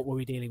what were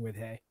we dealing with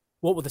here?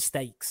 What were the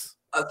stakes?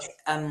 Okay,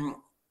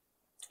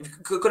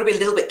 we've got to be a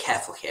little bit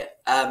careful here.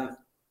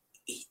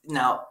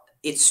 Now,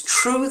 it's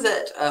true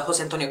that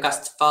Jose Antonio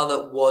Cast's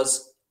father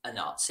was a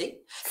Nazi.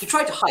 He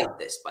tried to hide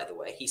this, by the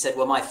way. He said,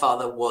 well, my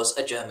father was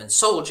a German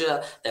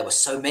soldier. There were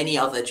so many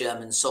other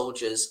German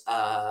soldiers,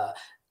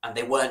 and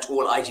they weren't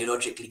all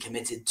ideologically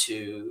committed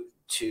to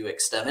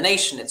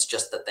extermination. It's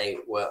just that they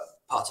were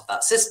part of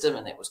that system,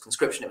 and it was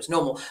conscription, it was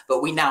normal.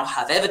 But we now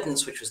have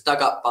evidence, which was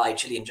dug up by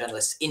Chilean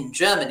journalists in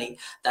Germany,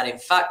 that in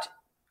fact,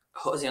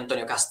 Jose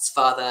Antonio Cast's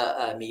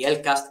father, Miguel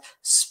Cast,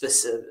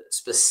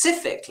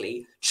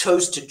 specifically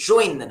chose to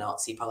join the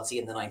Nazi party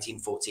in the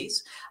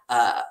 1940s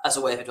as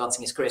a way of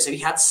advancing his career. So he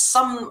had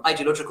some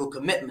ideological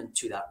commitment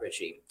to that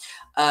regime.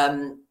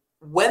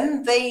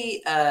 When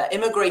they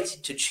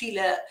immigrated to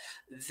Chile,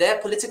 their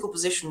political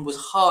position was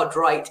hard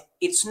right.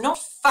 It's not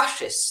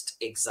fascist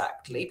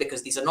exactly,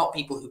 because these are not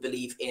people who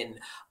believe in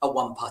a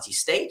one-party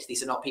state.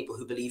 These are not people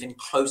who believe in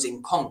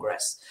closing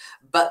Congress,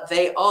 but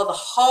they are the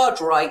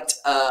hard right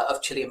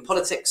of Chilean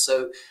politics.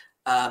 So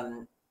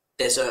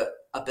there's a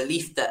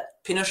belief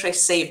that Pinochet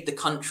saved the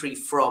country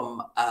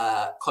from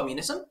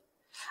communism,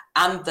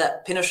 and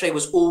that Pinochet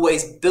was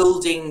always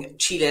building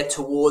Chile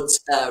towards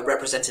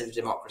representative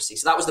democracy.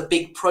 So that was the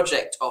big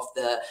project of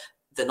the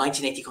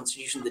 1980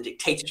 constitution, the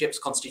dictatorship's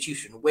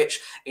constitution, which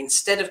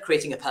instead of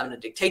creating a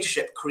permanent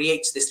dictatorship,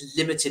 creates this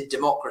limited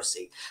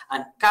democracy.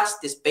 And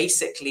Cast is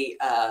basically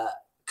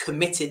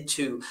committed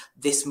to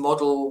this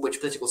model,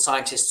 which political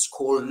scientists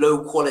call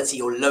low quality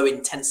or low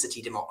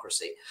intensity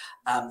democracy,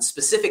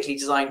 specifically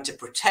designed to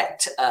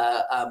protect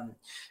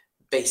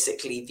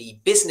basically the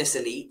business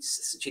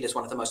elites. Chile is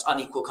one of the most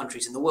unequal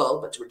countries in the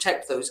world, but to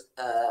protect those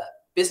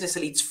business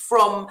elites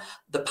from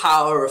the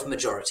power of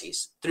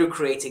majorities through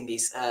creating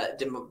these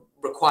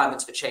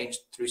requirements for change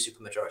through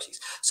supermajorities.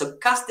 So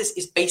Castes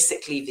is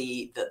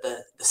basically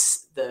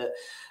the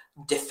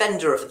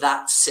defender of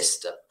that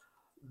system.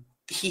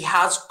 He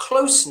has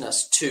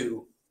closeness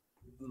to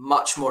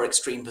much more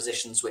extreme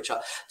positions, which are,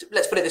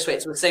 let's put it this way,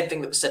 it's the same thing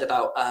that was said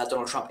about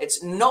Donald Trump.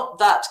 It's not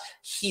that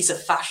he's a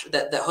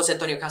that Jose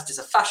Antonio Cast is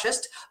a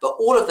fascist, but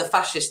all of the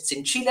fascists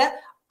in Chile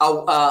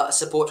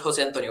support Jose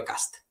Antonio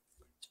Cast.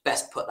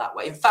 Best put that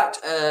way. In fact,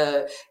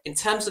 in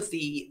terms of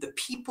the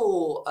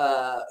people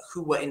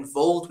who were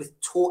involved with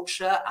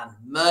torture and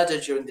murder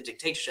during the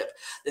dictatorship,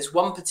 there's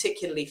one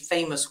particularly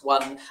famous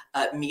one,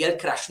 Miguel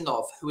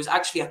Krasnov, who was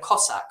actually a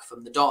Cossack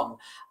from the Don,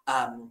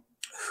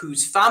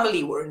 whose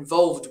family were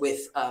involved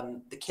with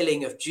the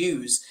killing of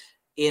Jews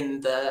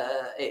in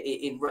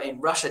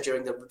Russia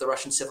during the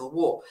Russian Civil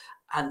War.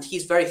 And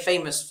he's very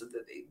famous.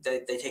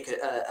 They take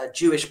a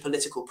Jewish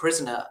political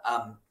prisoner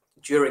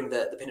during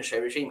the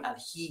Pinochet regime, and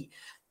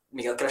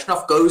Miguel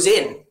Krasnov goes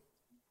in,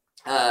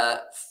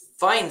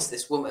 finds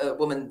this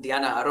woman,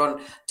 Diana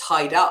Aron,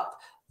 tied up,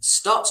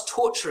 starts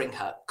torturing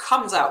her,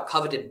 comes out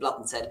covered in blood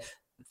and said,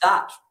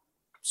 that,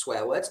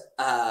 swear word,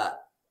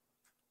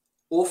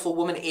 awful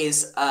woman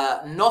is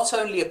not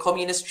only a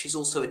communist, she's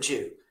also a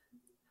Jew.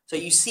 So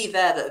you see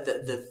there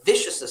the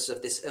viciousness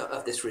of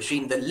this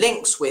regime, the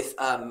links with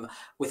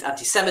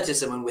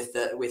anti-Semitism and with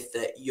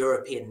the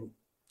European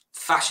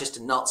fascist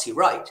and Nazi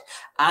right.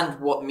 And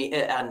what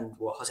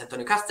Jose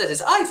Antonio Cast says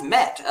is, I've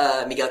met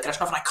Miguel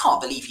Krasnov, and I can't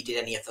believe he did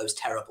any of those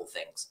terrible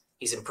things.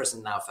 He's in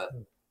prison now for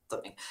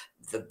something.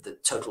 The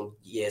total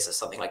years are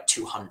something like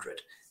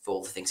 200 for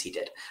all the things he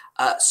did.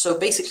 So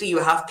basically, you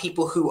have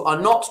people who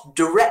are not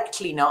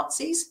directly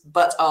Nazis,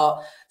 but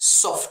are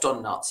soft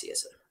on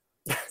Nazism.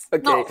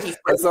 Okay,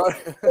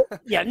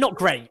 not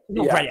great.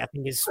 Not great, I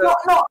think is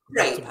not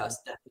great.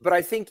 But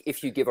I think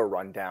if you give a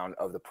rundown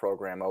of the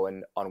program,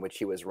 Owen, on which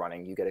he was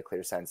running, you get a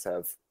clear sense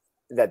of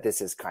that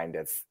this is kind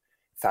of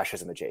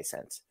fascism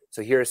adjacent.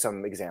 So here are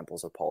some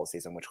examples of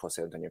policies in which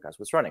Jose Antonio Cast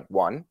was running.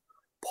 One,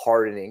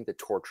 pardoning the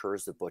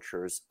torturers, the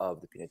butchers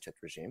of the Pinochet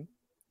regime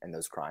and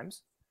those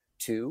crimes.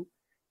 Two,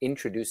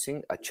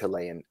 introducing a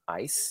Chilean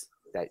ICE,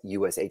 that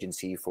U.S.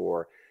 agency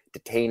for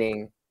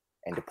detaining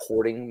and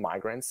deporting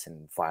migrants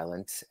in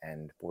violent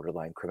and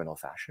borderline criminal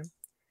fashion.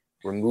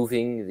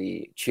 removing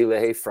the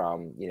Chile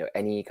from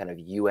any kind of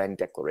UN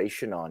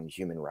declaration on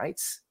human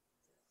rights.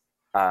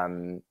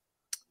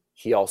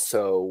 He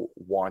also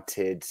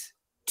wanted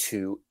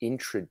to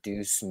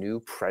introduce new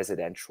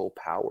presidential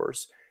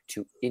powers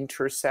to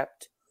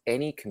intercept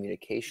any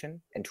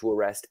communication and to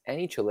arrest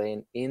any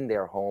Chilean in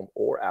their home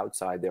or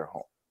outside their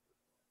home.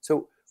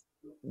 So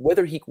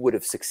whether he would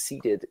have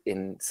succeeded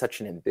in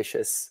such an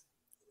ambitious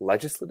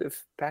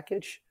legislative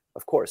package,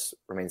 of course,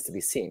 remains to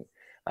be seen.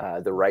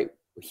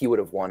 He would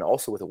have won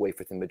also with a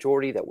wafer-thin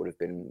majority that would have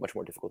been much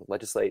more difficult to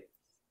legislate,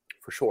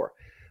 for sure.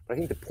 But I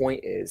think the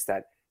point is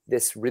that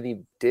this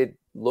really did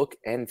look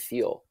and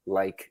feel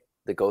like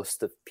the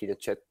ghost of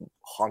Pinochet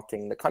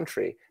haunting the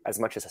country, as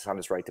much as Hassan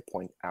is right to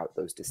point out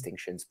those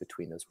distinctions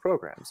between those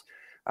programs.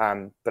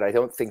 But I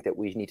don't think that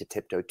we need to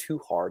tiptoe too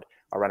hard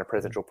around a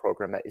presidential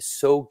program that is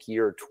so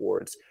geared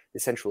towards the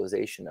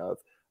centralization of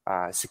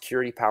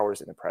security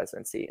powers in the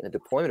presidency and the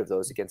deployment of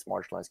those against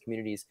marginalized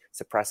communities,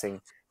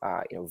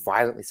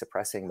 violently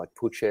suppressing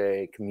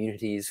Mapuche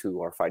communities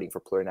who are fighting for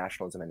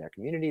plurinationalism in their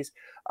communities,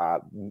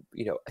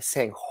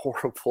 saying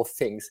horrible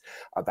things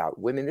about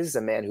women. This is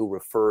a man who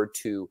referred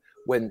to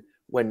when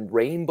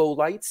rainbow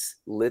lights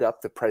lit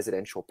up the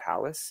presidential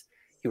palace,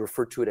 he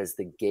referred to it as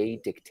the gay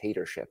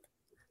dictatorship.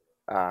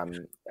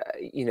 This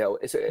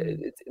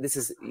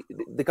is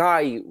the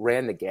guy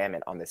ran the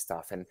gamut on this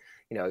stuff, and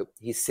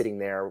he's sitting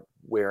there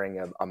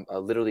wearing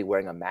literally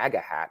wearing a MAGA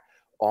hat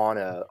on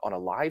a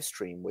live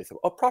stream with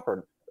a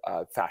proper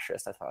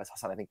fascist.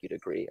 Hassan, I think you'd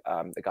agree.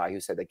 The guy who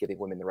said that giving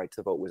women the right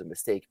to vote was a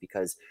mistake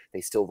because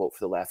they still vote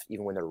for the left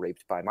even when they're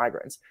raped by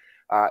migrants.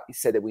 He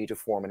said that we need to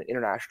form an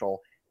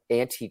international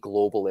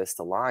anti-globalist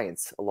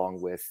alliance along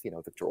with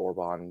Viktor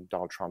Orban,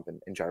 Donald Trump,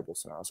 and Jair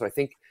Bolsonaro. So I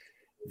think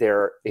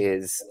there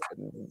is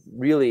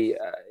really,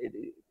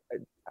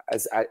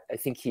 I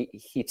think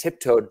he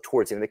tiptoed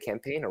towards the end of the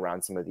campaign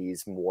around some of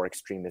these more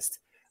extremist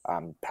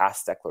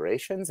past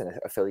declarations and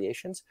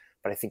affiliations.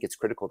 But I think it's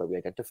critical that we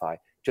identify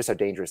just how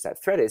dangerous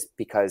that threat is,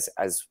 because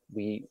as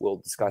we will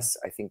discuss,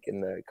 I think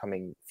in the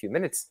coming few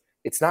minutes,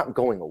 it's not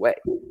going away.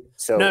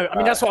 So no, I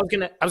mean that's what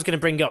I was gonna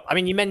bring up. I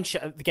mean, you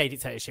mentioned the gay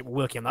dictatorship.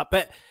 We're working on that,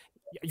 but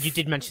you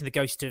did mention the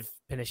ghost of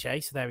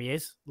Pinochet. So there he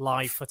is,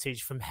 live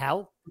footage from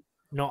hell.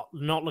 Not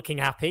looking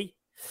happy.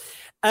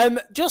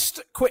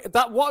 Just quick,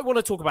 what I want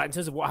to talk about in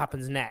terms of what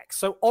happens next.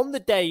 So on the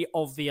day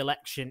of the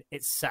election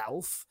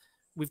itself,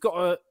 we've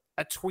got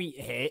a tweet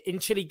here. In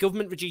Chile,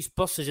 government reduced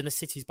buses in the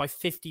cities by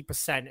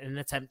 50% in an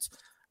attempt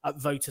at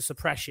voter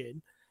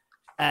suppression.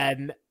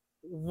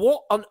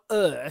 What on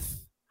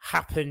earth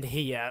happened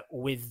here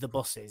with the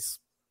buses?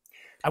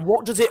 And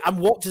what does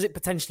it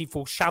potentially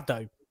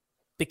foreshadow?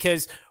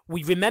 Because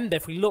we remember,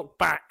 if we look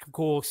back, of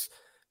course,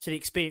 to the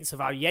experience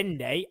of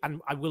Allende,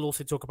 and I will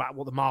also talk about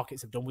what the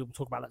markets have done. We will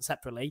talk about that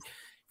separately.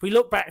 If we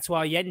look back to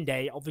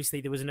Allende,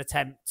 obviously there was an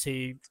attempt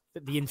the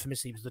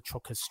infamously was the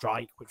truckers'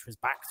 strike, which was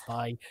backed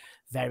by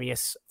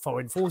various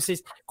foreign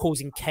forces,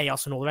 causing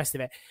chaos and all the rest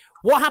of it.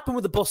 What happened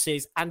with the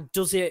buses, and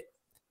does it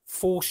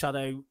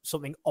foreshadow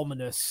something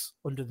ominous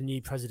under the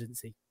new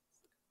presidency?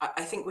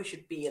 I think we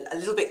should be a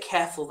little bit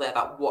careful there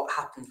about what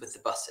happened with the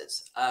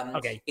buses.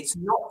 Okay. It's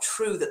not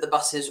true that the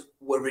buses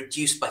were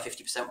reduced by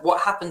 50%. What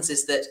happens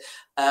is that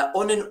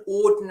on an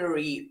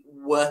ordinary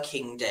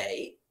working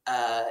day,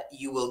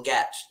 you will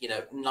get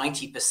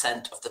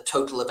 90% of the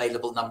total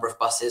available number of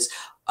buses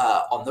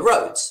on the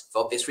roads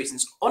for obvious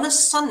reasons. On a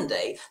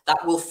Sunday,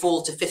 that will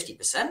fall to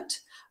 50%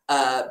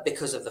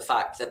 because of the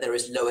fact that there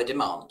is lower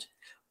demand.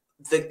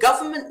 The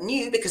government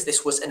knew, because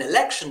this was an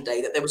election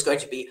day, that there was going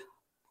to be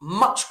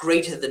much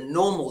greater than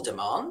normal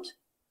demand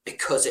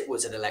because it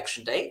was an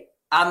election day,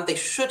 and they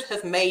should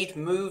have made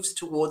moves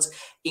towards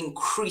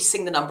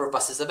increasing the number of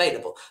buses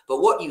available.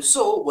 But what you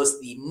saw was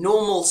the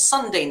normal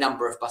Sunday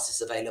number of buses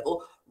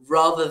available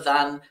rather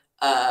than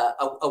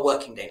a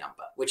working day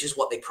number, which is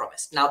what they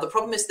promised. Now, the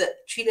problem is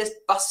that Chile's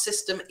bus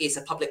system is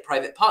a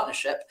public-private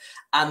partnership,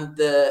 and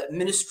the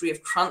Ministry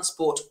of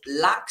Transport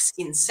lacks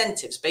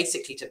incentives,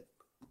 basically to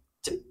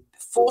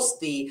force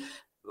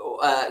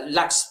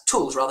lacks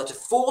tools rather to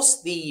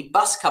force the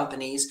bus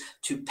companies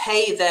to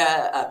pay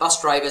their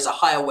bus drivers a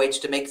higher wage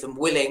to make them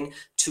willing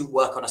to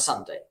work on a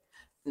Sunday.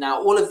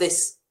 Now, all of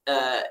this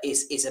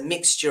is a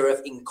mixture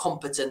of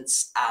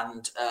incompetence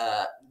and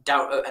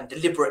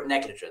deliberate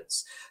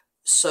negligence.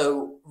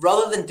 So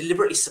rather than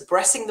deliberately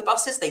suppressing the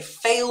buses, they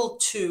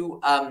failed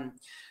to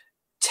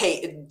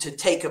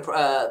take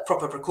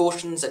proper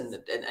precautions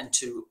and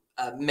to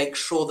make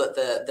sure that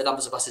the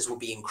numbers of buses will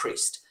be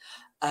increased.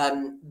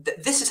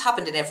 This has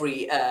happened in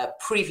every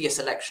previous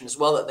election as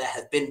well, that there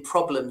have been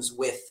problems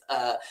with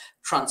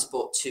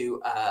transport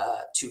to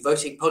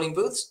polling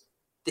booths.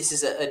 This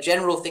is a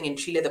general thing in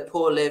Chile. The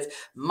poor live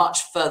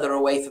much further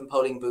away from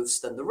polling booths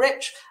than the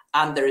rich,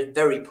 and there is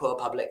very poor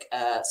public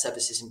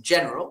services in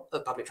general,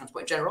 public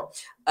transport in general.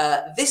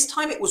 This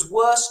time it was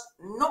worse,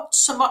 not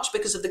so much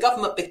because of the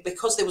government, but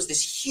because there was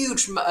this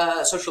huge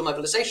social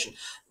mobilization.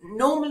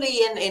 Normally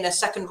in a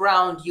second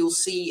round, you'll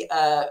see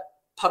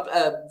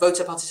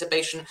voter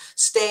participation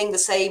staying the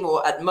same,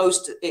 or at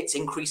most it's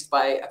increased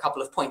by a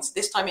couple of points.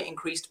 This time it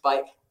increased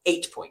by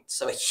 8 points,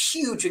 so a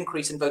huge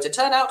increase in voter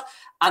turnout,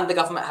 and the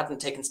government hadn't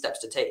taken steps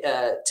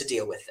to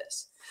deal with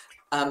this.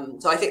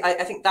 So I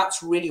think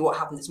that's really what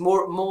happened. It's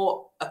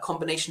more a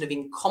combination of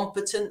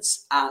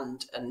incompetence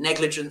and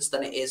negligence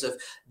than it is of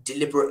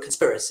deliberate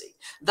conspiracy.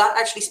 That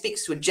actually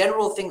speaks to a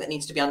general thing that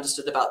needs to be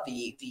understood about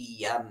the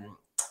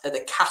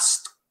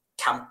caste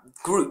camp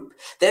group.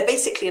 They're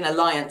basically an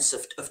alliance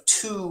of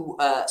two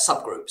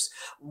subgroups.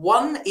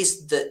 One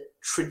is the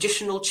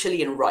traditional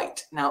Chilean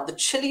right. Now, the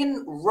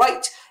Chilean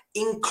right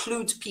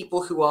includes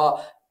people who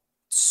are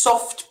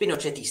soft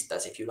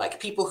Pinochetistas, if you like,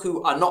 people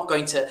who are not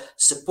going to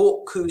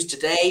support coups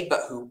today,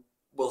 but who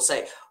will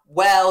say,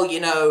 well, you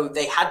know,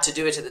 they had to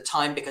do it at the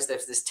time because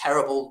there's this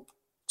terrible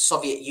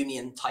Soviet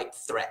Union type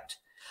threat.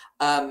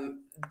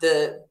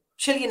 The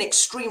Chilean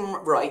extreme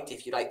right,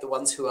 if you like, the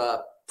ones who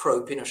are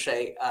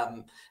pro-Pinochet,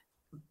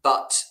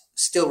 but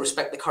still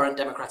respect the current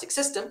democratic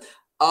system,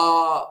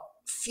 are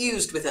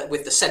fused with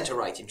the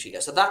center-right in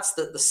Chile. So that's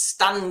the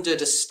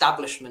standard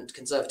establishment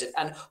conservative.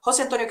 And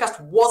José Antonio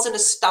Cast was an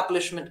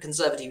establishment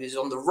conservative. He was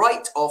on the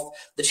right of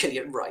the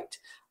Chilean right.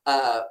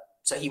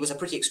 So he was a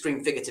pretty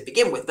extreme figure to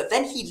begin with. But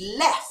then he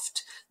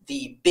left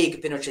the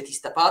big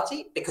Pinochetista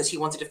party because he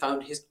wanted to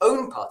found his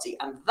own party.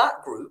 And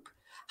that group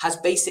has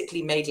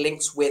basically made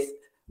links with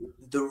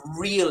the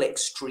real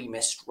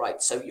extremist right.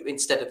 So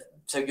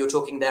you're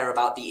talking there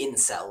about the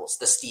incels,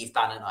 the Steve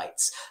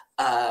Bannonites,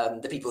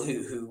 the people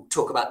who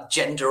talk about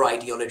gender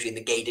ideology and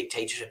the gay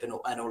dictatorship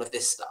and all of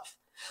this stuff.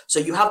 So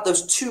you have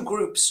those two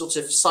groups sort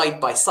of side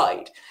by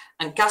side.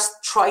 And Cast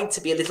tried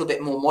to be a little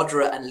bit more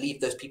moderate and leave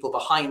those people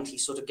behind. He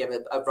sort of gave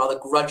a rather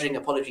grudging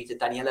apology to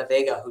Daniela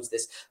Vega, who's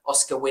this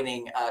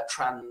Oscar-winning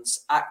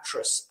trans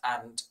actress.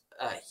 And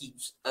he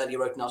earlier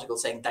wrote an article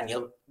saying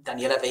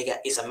Daniela Vega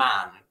is a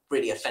man,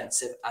 really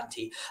offensive,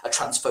 a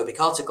transphobic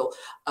article.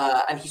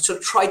 And he sort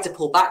of tried to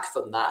pull back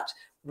from that,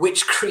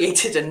 which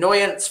created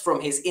annoyance from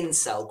his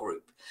incel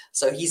group.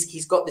 So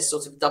he's got this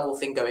sort of double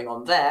thing going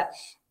on there.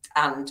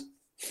 And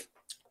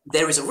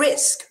there is a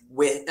risk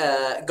with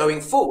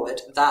going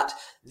forward that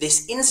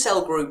this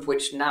incel group,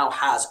 which now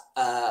has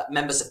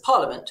members of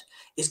parliament,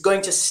 is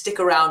going to stick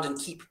around and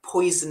keep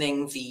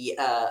poisoning the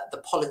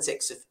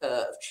politics of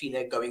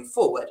Chile going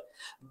forward.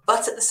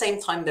 But at the same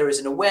time, there is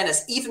an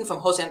awareness, even from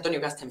José Antonio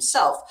Cast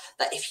himself,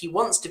 that if he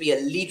wants to be a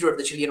leader of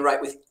the Chilean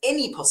right with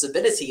any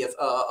possibility of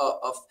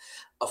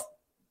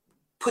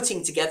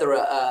putting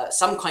together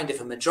some kind of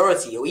a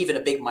majority or even a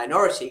big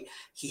minority,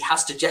 he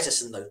has to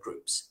jettison those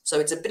groups. So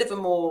it's a bit of a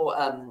more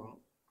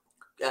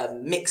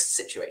mixed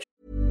situation.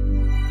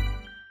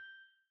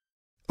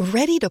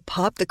 Ready to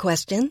pop the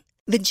question?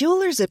 The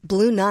jewelers at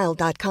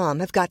BlueNile.com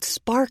have got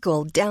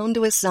sparkle down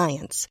to a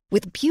science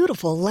with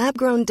beautiful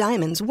lab-grown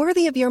diamonds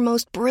worthy of your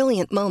most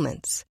brilliant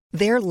moments.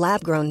 Their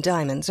lab-grown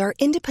diamonds are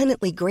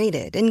independently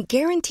graded and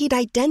guaranteed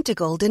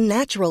identical to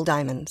natural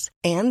diamonds,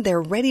 and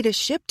they're ready to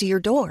ship to your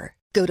door.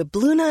 Go to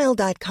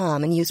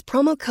BlueNile.com and use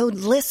promo code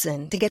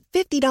LISTEN to get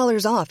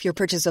 $50 off your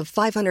purchase of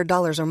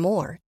 $500 or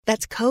more.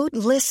 That's code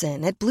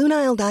LISTEN at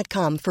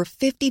BlueNile.com for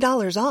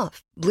 $50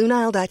 off.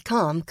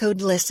 BlueNile.com,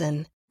 code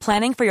LISTEN.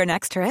 Planning for your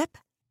next trip?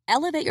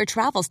 Elevate your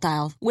travel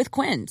style with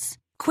Quince.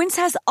 Quince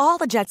has all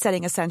the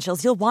jet-setting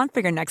essentials you'll want for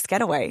your next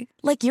getaway,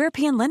 like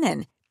European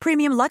linen,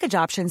 premium luggage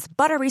options,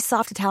 buttery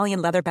soft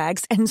Italian leather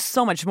bags, and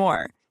so much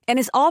more. And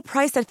is all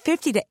priced at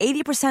 50 to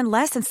 80%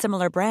 less than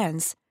similar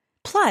brands.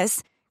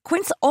 Plus,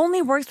 Quince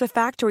only works with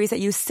factories that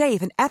use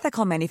safe and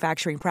ethical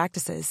manufacturing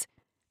practices.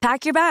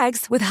 Pack your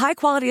bags with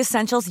high-quality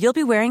essentials you'll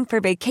be wearing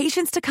for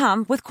vacations to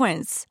come with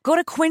Quince. Go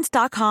to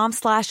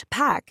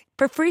quince.com/pack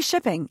for free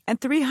shipping and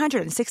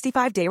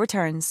 365-day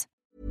returns.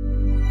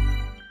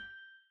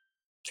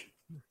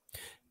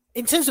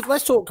 In terms of,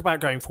 let's talk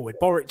about going forward,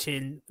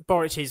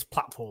 Boric's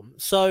platform.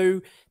 So,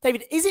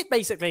 David, is it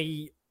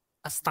basically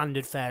a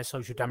standard fare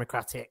social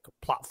democratic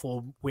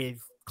platform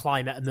with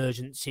climate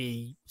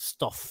emergency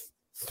stuff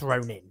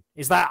thrown in?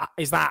 Is that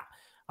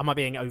am I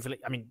being overly,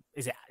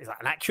 is that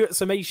an accurate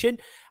summation?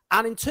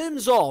 And in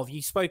terms of,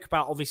 you spoke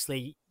about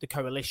obviously the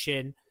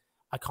coalition,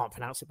 I can't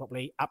pronounce it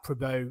properly,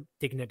 Aprobó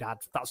Dignidad.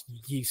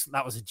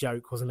 That was a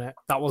joke, wasn't it?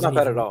 That wasn't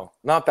not bad at all.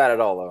 Not bad at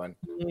all,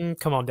 Owen.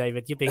 Come on,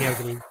 David, you're being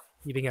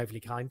overly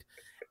kind.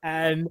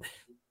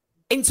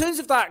 In terms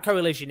of that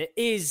coalition, it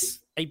is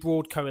a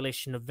broad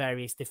coalition of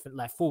various different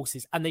left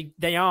forces, and they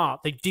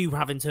do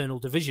have internal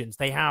divisions.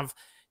 They have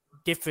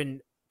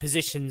different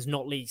positions,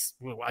 not least,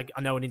 I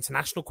know, on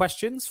international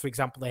questions. For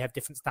example, they have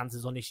different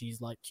stances on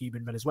issues like Cuba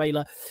and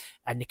Venezuela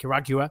and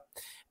Nicaragua.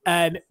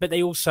 But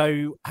they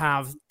also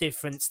have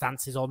different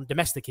stances on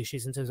domestic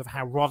issues in terms of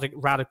how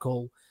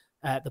radical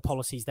the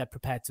policies they're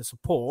prepared to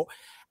support.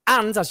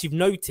 And as you've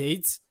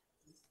noted,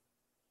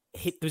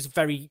 there's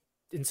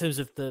in terms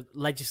of the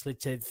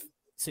legislative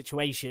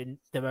situation,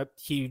 there are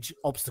huge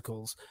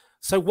obstacles.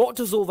 So what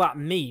does all that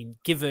mean,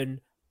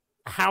 given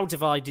how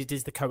divided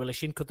is the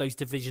coalition? Could those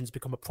divisions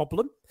become a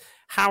problem?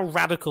 How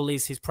radical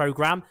is his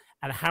program?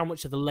 And how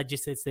much of the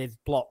legislative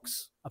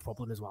bloc's a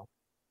problem as well?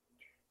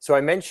 So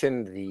I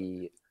mentioned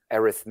the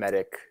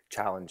arithmetic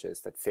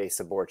challenges that face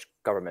a Boric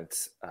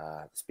government,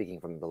 speaking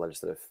from the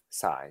legislative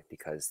side,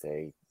 because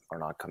they are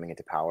not coming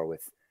into power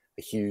with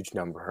a huge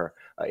number,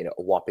 a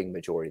whopping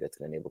majority that's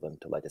going to enable them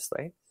to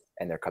legislate.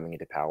 And they're coming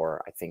into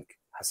power. I think,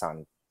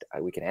 Hassan,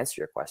 we can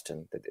answer your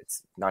question that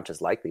it's not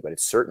just likely, but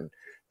it's certain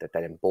that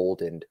that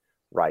emboldened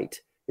right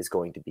is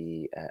going to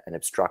be an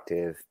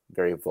obstructive,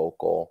 very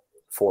vocal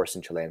force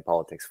in Chilean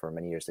politics for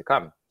many years to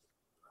come.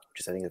 Which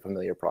is, I think, a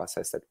familiar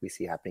process that we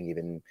see happening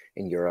even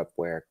in Europe,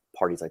 where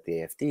parties like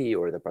the AfD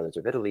or the Brothers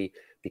of Italy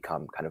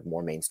become kind of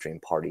more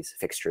mainstream parties,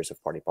 fixtures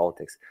of party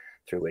politics,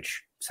 through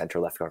which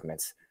center-left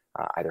governments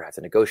either have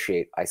to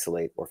negotiate,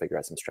 isolate, or figure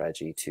out some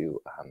strategy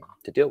to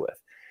deal with.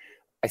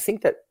 I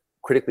think that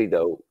critically,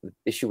 though, the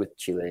issue with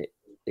Chile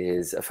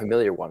is a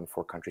familiar one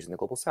for countries in the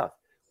global south,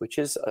 which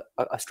is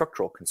a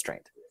structural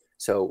constraint.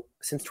 So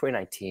since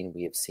 2019,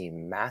 we have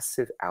seen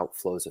massive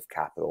outflows of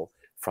capital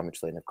from the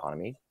Chilean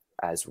economy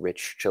as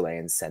rich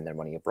Chileans send their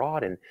money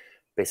abroad and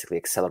basically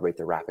accelerate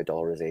the rapid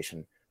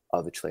dollarization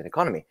of the Chilean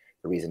economy.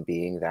 The reason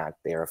being that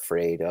they're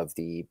afraid of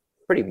the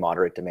pretty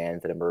moderate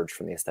demand that emerged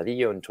from the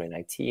Estadillo in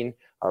 2019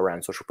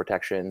 around social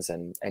protections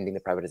and ending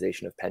the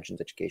privatization of pensions,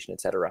 education,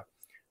 et cetera,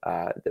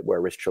 where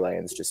rich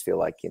Chileans just feel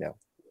like, we're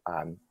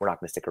not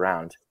going to stick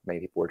around. Many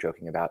people were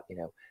joking about,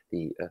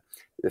 the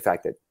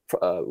fact that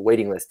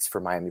waiting lists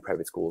for Miami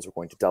private schools are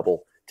going to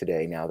double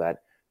today now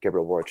that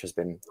Gabriel Boric has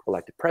been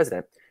elected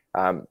president.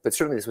 But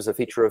certainly this was a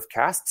feature of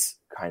Cast's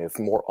kind of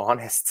more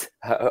honest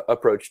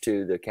approach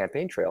to the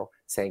campaign trail,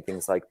 saying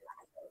things like,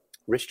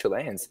 rich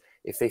Chileans,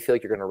 if they feel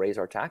like you're going to raise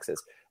our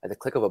taxes, at the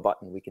click of a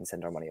button, we can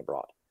send our money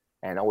abroad.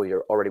 And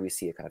already we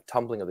see a kind of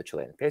tumbling of the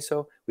Chilean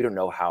peso. We don't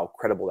know how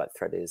credible that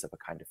threat is of a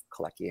kind of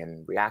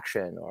Kalekian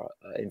reaction or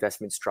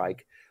investment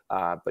strike.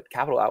 But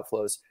capital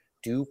outflows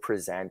do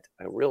present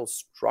a real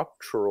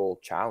structural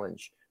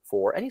challenge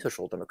for any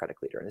social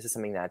democratic leader. And this is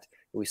something that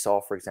we saw,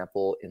 for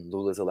example, in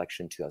Lula's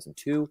election in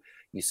 2002.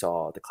 You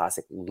saw the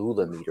classic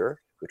Lula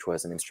meter, which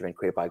was an instrument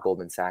created by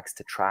Goldman Sachs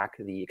to track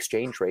the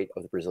exchange rate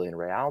of the Brazilian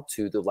real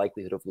to the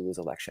likelihood of Lula's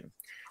election.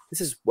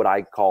 This is what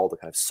I call the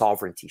kind of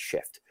sovereignty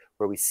shift,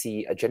 where we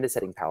see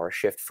agenda-setting power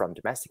shift from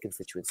domestic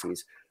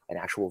constituencies and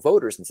actual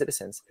voters and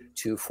citizens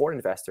to foreign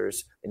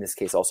investors, in this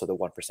case also the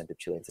 1% of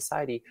Chilean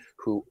society,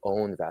 who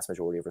own the vast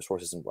majority of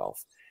resources and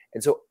wealth.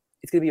 And so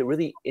it's going to be a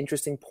really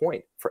interesting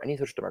point for any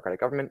social democratic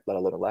government, let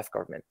alone a left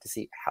government, to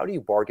see how do you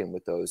bargain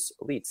with those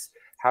elites?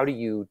 How do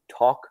you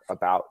talk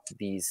about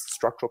these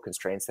structural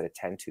constraints that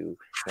attend to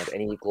kind of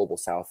any global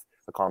South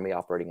economy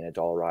operating in a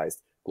dollarized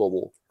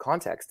global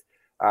context?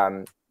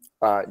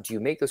 Do you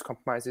make those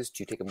compromises?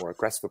 Do you take a more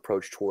aggressive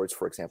approach towards,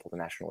 for example, the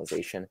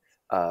nationalization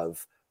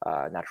of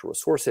natural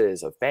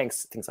resources, of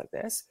banks, things like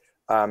this?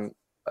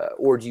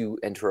 Or do you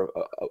enter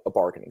a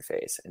bargaining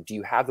phase? And do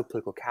you have the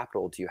political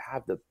capital? Do you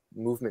have the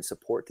movement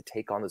support to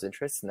take on those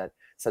interests in that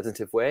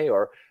substantive way?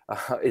 Or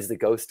is the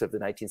ghost of the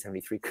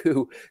 1973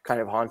 coup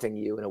kind of haunting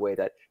you in a way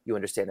that you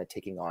understand that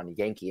taking on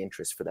Yankee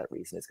interests for that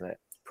reason is going to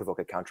provoke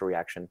a counter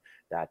reaction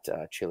that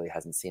Chile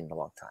hasn't seen in a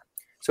long time?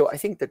 So I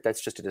think that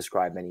that's just to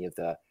describe many of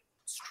the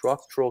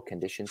structural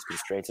conditions,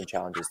 constraints, and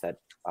challenges that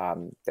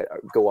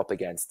go up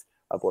against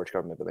a Boric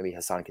government. But maybe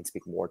Hassan can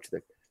speak more to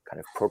the kind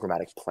of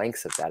programmatic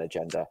planks of that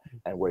agenda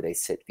and where they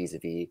sit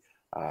vis-a-vis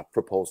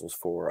proposals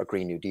for a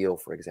Green New Deal,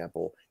 for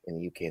example, in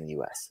the UK and the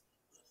US.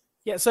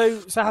 Yeah, so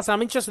Hassan,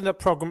 I'm interested in the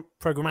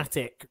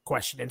programmatic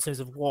question in terms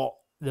of what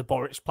the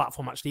Boric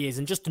platform actually is.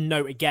 And just to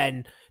note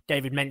again,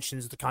 David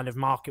mentions the kind of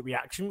market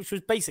reaction, which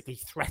was basically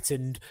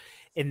threatened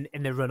in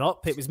the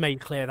run-up. It was made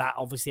clear that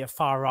obviously a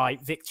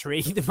far-right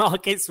victory, the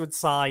markets would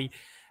sigh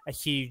a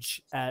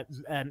huge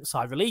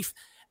sigh of relief.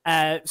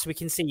 So we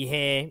can see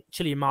here,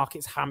 Chilean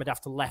markets hammered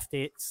after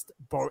leftist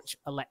Boric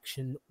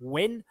election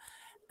win.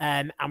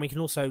 And we can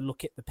also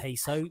look at the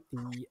peso,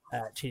 the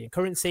Chilean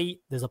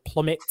currency. There's a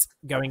plummet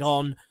going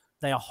on.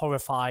 They are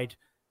horrified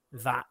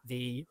that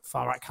the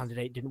far-right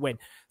candidate didn't win.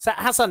 So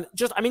Hassan,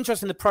 I'm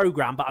interested in the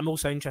program, but I'm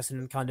also interested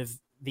in kind of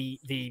the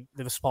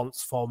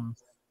response from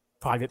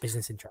private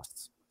business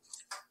interests.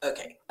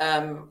 Okay.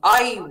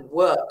 I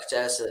worked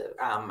as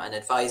an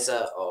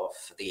advisor of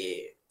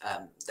the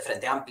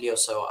Frente Amplio,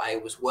 so I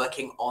was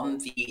working on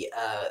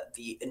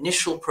the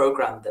initial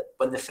program that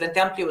when the Frente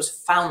Amplio was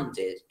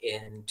founded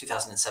in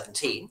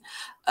 2017,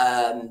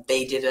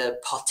 they did a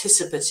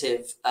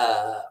participative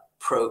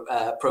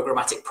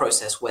programmatic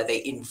process where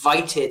they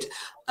invited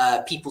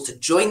people to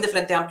join the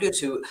Frente Amplio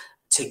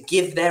to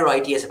give their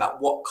ideas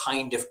about what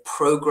kind of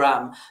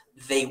program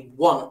they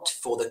want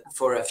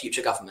for a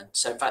future government.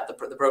 So in fact,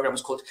 the program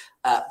was called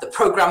the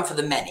Program for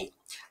the Many.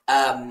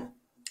 And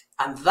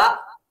that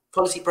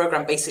policy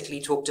program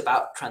basically talked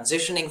about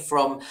transitioning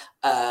from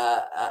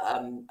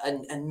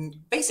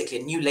basically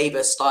a new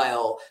Labour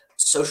style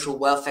social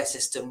welfare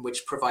system,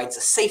 which provides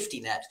a safety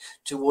net,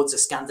 towards a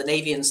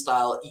Scandinavian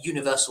style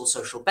universal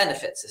social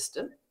benefit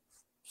system.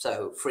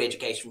 So free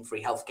education,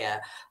 free healthcare,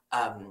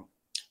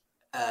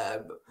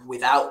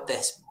 without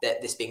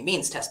this being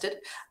means tested.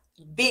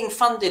 being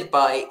funded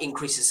by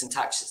increases in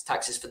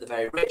taxes for the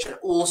very rich, and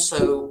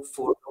also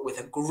with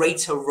a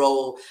greater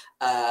role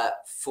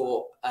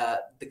for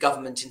the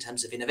government in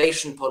terms of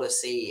innovation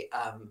policy.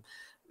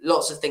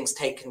 Lots of things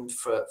taken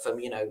from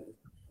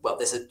well,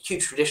 there's a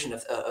huge tradition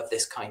of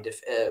this kind of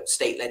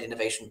state-led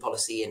innovation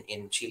policy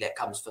in Chile. It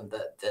comes from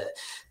the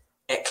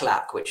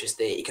ECLAC, which is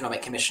the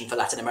Economic Commission for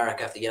Latin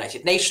America of the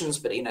United Nations,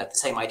 but the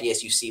same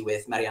ideas you see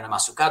with Mariana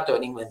Mazzucato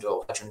in England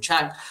or Hua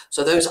Chang.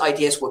 So those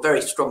ideas were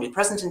very strongly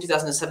present in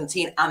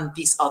 2017, and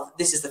this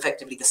is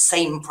effectively the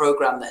same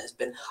program that has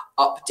been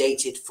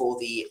updated for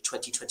the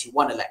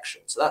 2021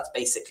 election. So that's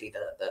basically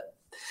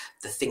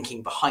the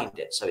thinking behind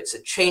it. So it's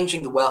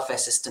changing the welfare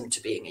system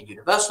to being a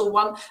universal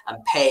one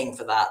and paying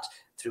for that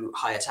through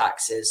higher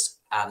taxes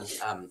and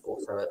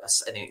also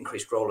an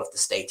increased role of the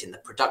state in the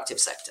productive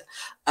sector.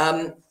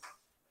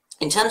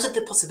 In terms of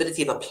the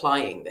possibility of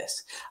applying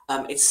this,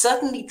 it's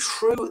certainly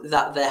true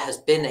that there has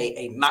been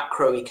a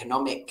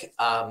macroeconomic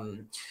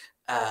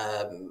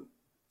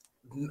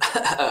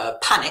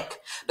panic,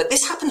 but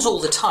this happens all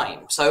the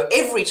time. So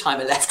every time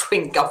a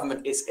left-wing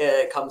government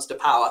comes to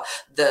power,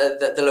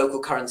 the local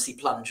currency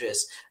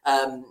plunges.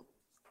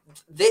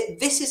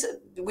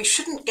 We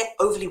shouldn't get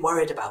overly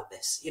worried about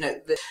this,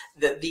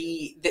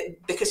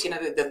 because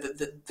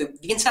the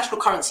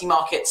international currency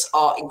markets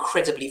are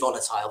incredibly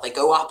volatile. They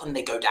go up and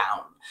they go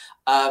down.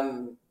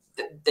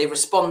 They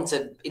respond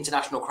to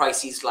international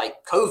crises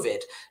like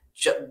COVID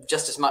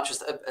just as much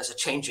as a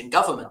change in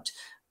government.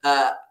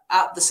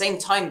 At the same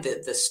time,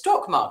 the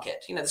stock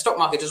market, the stock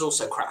market has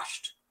also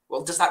crashed.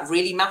 Well, does that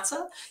really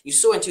matter? You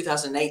saw in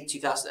 2008,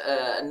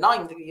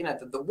 2009,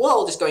 the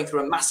world is going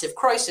through a massive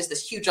crisis.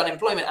 There's huge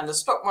unemployment and the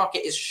stock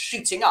market is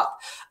shooting up.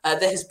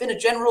 There has been a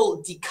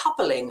general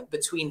decoupling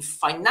between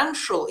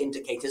financial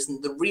indicators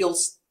and the real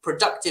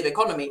productive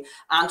economy,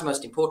 and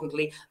most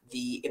importantly,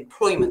 the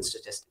employment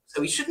statistics. So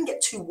we shouldn't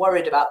get too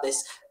worried about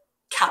this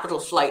capital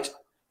flight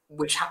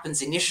which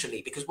happens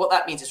initially, because what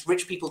that means is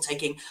rich people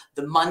taking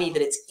the money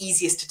that it's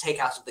easiest to take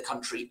out of the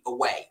country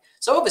away.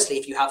 So obviously,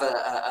 if you have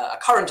a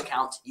current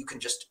account, you can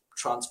just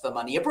transfer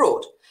money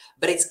abroad.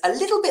 But it's a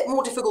little bit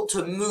more difficult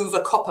to move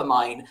a copper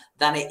mine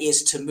than it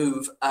is to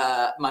move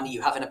money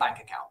you have in a bank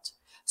account.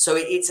 So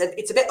it's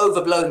a bit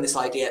overblown, this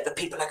idea that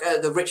people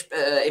the rich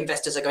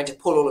investors are going to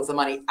pull all of the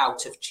money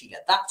out of Chile.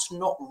 That's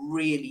not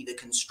really the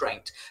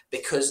constraint,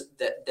 because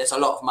there's a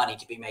lot of money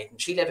to be made in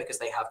Chile because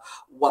they have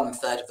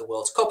 1/3 of the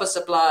world's copper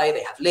supply,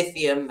 they have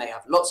lithium, they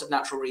have lots of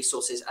natural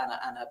resources and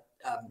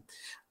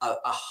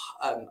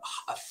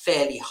a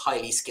fairly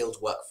highly skilled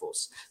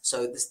workforce.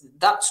 So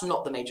that's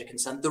not the major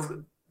concern.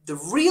 The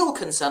real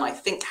concern, I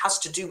think, has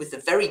to do with the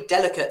very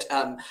delicate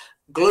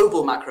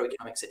global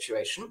macroeconomic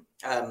situation.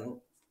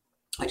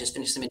 I just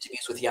finished some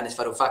interviews with Yanis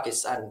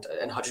Varoufakis and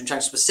Hua Chang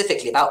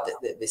specifically about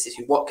this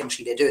issue. What can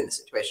Chile do in this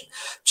situation?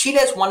 Chile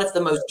is one of the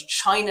most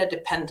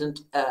China-dependent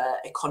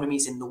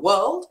economies in the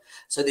world,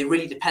 so they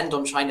really depend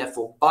on China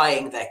for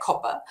buying their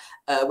copper.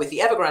 With the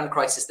Evergrande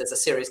crisis, there's a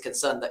serious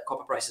concern that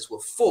copper prices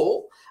will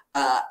fall,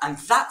 and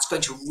that's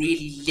going to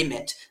really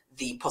limit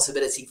the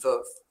possibility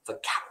for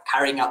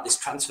carrying out this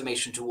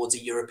transformation towards a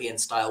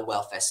European-style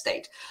welfare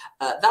state.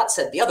 That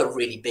said, the other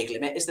really big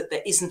limit is that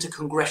there isn't a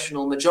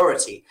congressional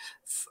majority.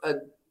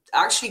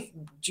 Actually,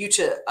 due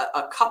to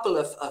a couple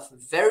of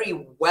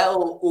very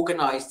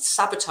well-organized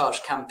sabotage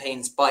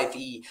campaigns by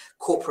the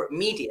corporate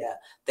media,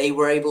 they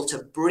were able to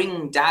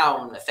bring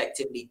down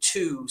effectively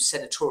 2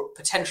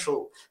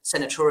 potential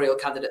senatorial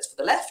candidates for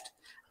the left.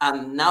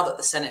 And now that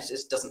the Senate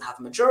doesn't have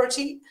a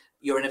majority,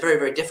 you're in a very,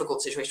 very difficult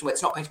situation where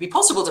it's not going to be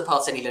possible to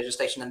pass any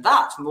legislation. And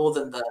that,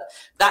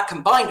 that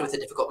combined with the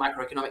difficult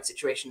macroeconomic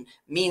situation,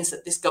 means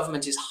that this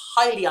government is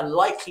highly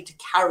unlikely to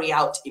carry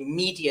out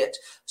immediate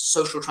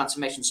social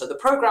transformation. So the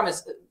program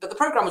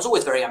was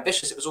always very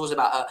ambitious. It was always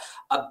about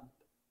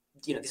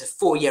these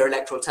are 4-year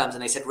electoral terms,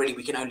 and they said, really,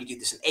 we can only do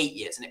this in 8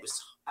 years. And it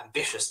was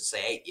ambitious to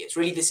say 8 years.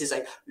 Really, this is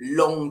a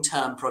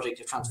long-term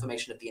project of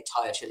transformation of the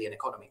entire Chilean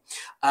economy.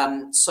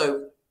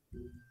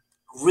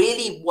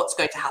 Really, what's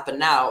going to happen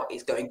now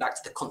is going back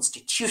to the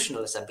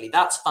Constitutional Assembly.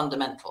 That's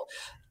fundamental.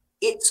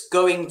 It's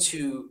going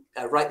to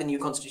write the new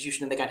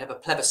constitution, and they're going to have a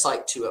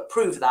plebiscite to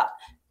approve that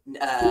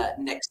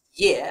next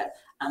year.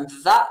 And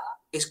that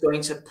is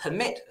going to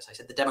permit, as I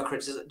said,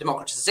 the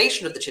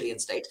democratization of the Chilean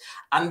state.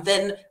 And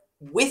then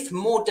with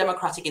more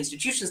democratic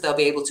institutions, they'll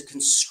be able to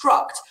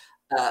construct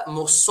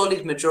more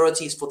solid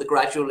majorities for the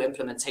gradual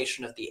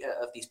implementation of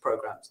these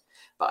programs.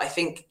 But I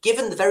think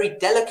given the very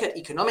delicate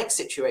economic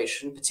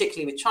situation,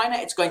 particularly with China,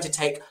 it's going to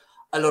take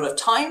a lot of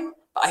time.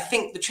 But I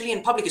think the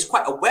Chilean public is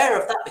quite aware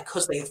of that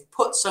because they have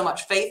put so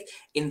much faith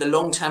in the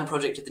long-term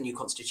project of the new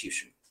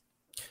constitution.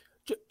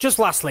 Just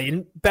lastly,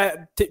 and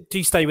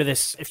do stay with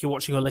us if you're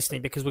watching or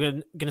listening, because we're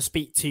going to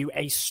speak to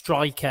a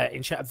striker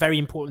in a very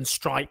important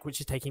strike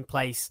which is taking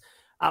place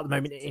at the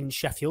moment in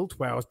Sheffield,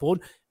 where I was born.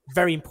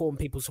 Very important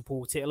people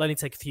support it. It'll only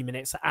take a few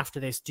minutes.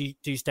 After this, do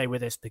stay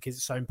with us because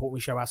it's so important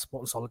we show our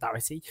support and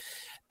solidarity.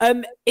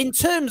 In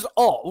terms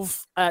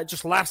of,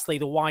 just lastly,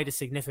 the wider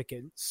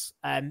significance,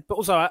 but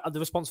also the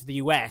response of the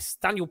US,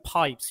 Daniel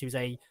Pipes, who's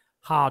a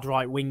hard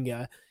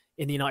right-winger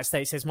in the United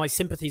States, says, my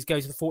sympathies go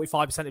to the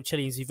 45% of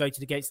Chileans who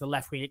voted against the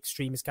left-wing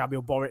extremist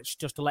Gabriel Boric,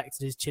 just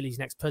elected as Chile's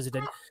next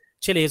president.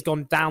 Chile has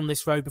gone down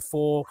this road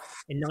before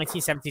in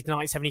 1970 to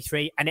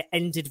 1973, and it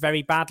ended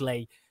very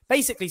badly.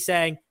 Basically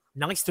saying,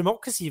 nice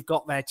democracy you've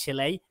got there,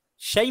 Chile.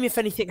 Shame if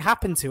anything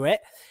happened to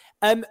it.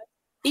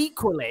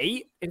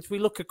 Equally, if we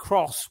look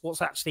across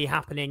what's actually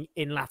happening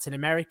in Latin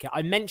America,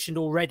 I mentioned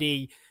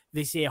already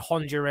this year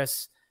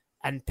Honduras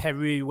and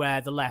Peru where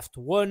the left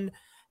won.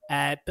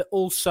 But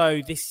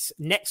also this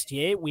next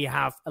year, we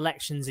have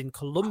elections in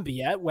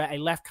Colombia where a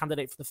left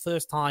candidate for the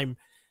first time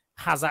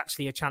has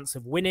actually a chance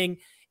of winning.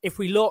 If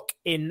we look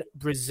in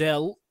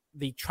Brazil,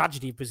 the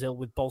tragedy of Brazil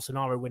with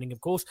Bolsonaro winning,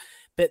 of course,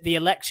 but the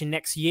election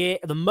next year,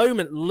 at the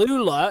moment,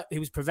 Lula, who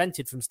was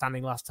prevented from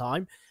standing last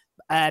time,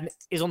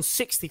 is on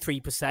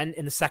 63%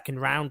 in the second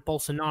round.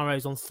 Bolsonaro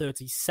is on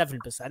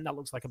 37%. That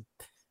looks like,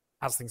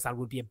 as things stand,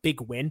 would be a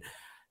big win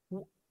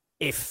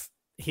if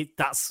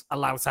that's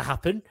allowed to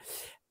happen.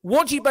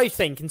 What do you both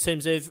think in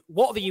terms of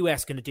what are the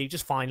US going to do,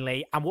 just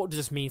finally, and what does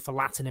this mean for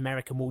Latin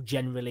America more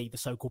generally, the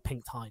so-called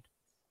pink tide?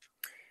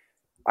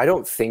 I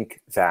don't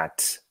think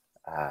that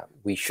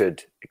we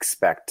should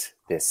expect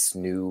this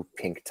new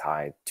pink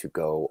tide to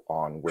go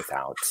on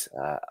without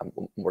a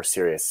more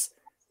serious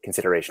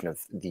consideration of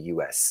the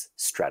US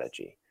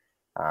strategy.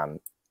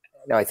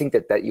 Now, I think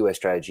that US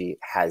strategy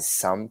has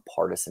some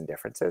partisan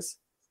differences.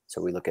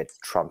 So we look at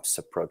Trump's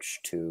approach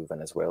to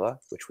Venezuela,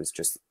 which was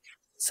just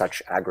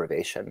such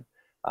aggravation.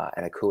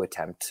 And a coup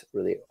attempt,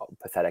 really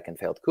pathetic and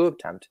failed coup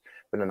attempt,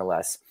 but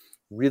nonetheless,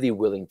 really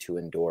willing to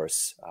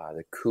endorse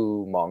the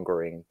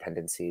coup-mongering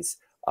tendencies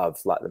of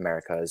Latin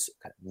America's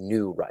kind of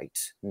new right,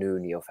 new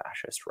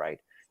neo-fascist right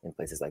in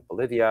places like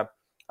Bolivia,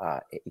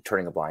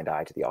 turning a blind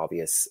eye to the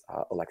obvious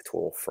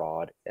electoral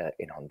fraud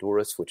in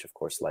Honduras, which of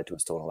course led to a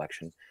stolen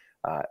election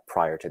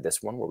prior to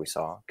this one, where we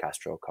saw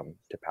Castro come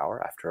to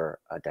power after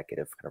a decade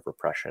of kind of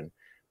repression,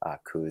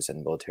 coups,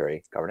 and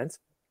military governance.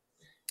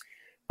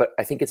 But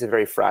I think it's a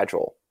very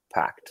fragile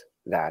pact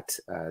that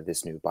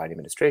this new Biden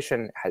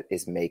administration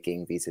is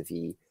making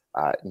vis-a-vis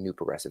new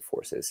progressive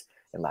forces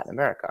in Latin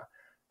America.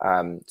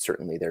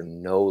 Certainly, they're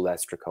no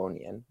less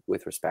draconian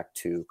with respect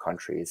to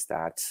countries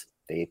that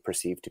they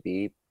perceive to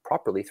be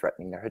properly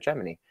threatening their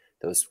hegemony.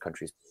 Those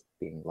countries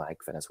being like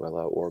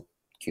Venezuela or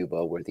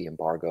Cuba, where the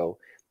embargo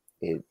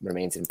it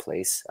remains in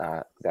place.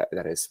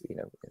 That is,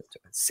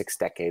 a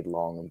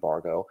 6-decade-long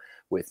embargo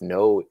with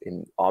no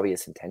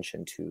obvious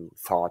intention to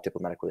thaw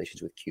diplomatic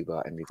relations with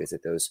Cuba and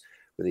revisit those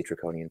really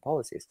draconian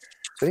policies.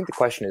 So I think the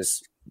question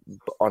is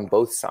on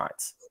both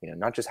sides,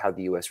 not just how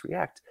the U.S.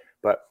 react,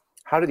 but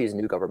how do these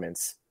new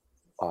governments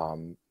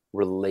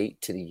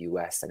relate to the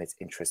U.S. and its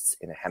interests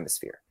in a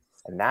hemisphere?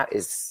 And that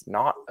is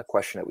not a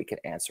question that we can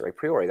answer a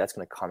priori. That's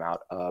going to come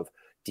out of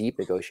deep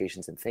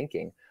negotiations and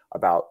thinking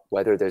about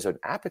whether there's an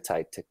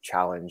appetite to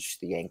challenge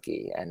the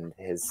Yankee and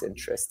his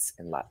interests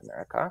in Latin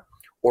America,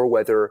 or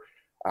whether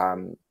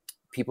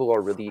people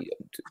are really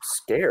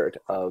scared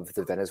of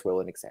the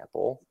Venezuelan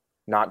example,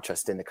 not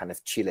just in the kind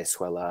of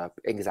Chilezuela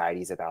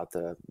anxieties about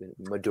the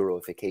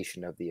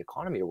Maduroification of the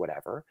economy or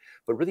whatever,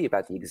 but really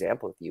about the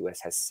example that the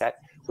U.S. has set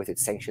with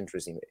its sanctions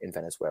regime in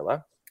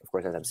Venezuela. Of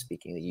course, as I'm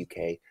speaking, the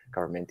UK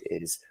government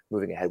is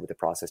moving ahead with the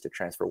process to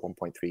transfer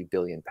 1.3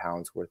 billion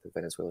pounds worth of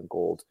Venezuelan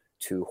gold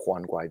to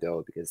Juan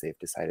Guaido because they've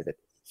decided that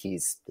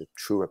he's the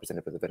true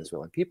representative of the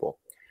Venezuelan people.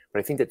 But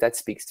I think that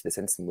speaks to the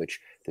sense in which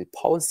the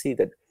policy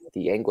that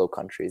the Anglo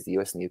countries, the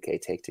US and the UK,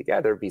 take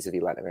together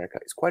vis-a-vis Latin America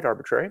is quite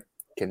arbitrary,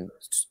 can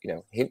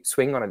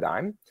swing on a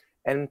dime,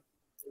 and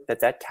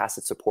that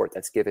tacit support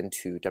that's given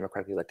to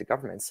democratically elected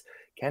governments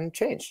can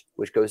change,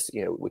 which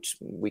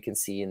we can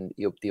see in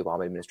the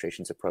Obama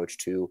administration's approach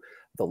to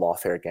the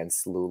lawfare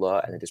against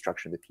Lula and the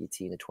destruction of the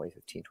PT in the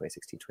 2015,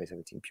 2016,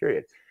 2017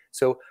 period.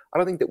 So I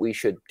don't think that we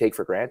should take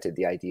for granted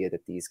the idea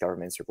that these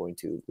governments are going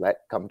to let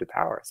come to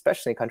power,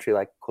 especially in a country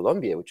like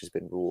Colombia, which has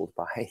been ruled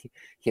by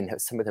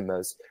some of the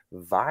most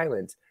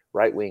violent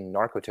right-wing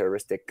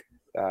narco-terroristic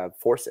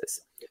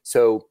forces.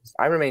 So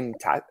I remain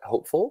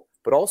hopeful,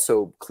 but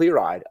also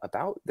clear-eyed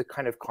about the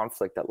kind of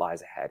conflict that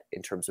lies ahead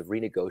in terms of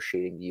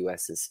renegotiating the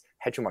U.S.'s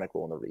hegemonic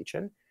role in the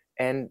region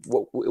and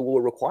what it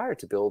will require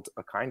to build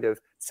a kind of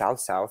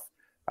South-South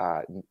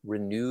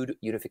renewed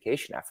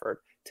unification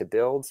effort to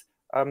build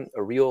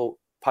a real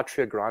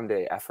patria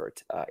grande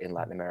effort in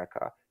Latin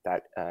America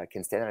that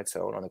can stand on its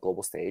own on the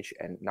global stage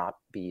and not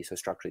be so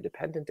structurally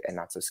dependent and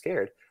not so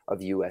scared of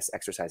the U.S.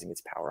 exercising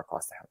its power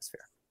across the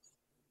hemisphere.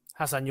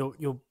 Hassan,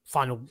 your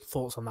final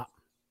thoughts on that?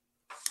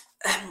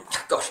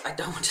 Gosh, I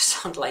don't want to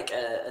sound like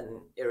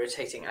an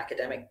irritating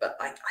academic, but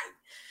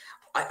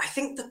I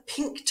think the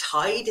pink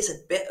tide is a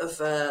bit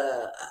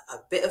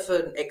of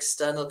an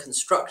external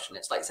construction.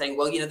 It's like saying,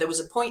 well, there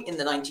was a point in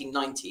the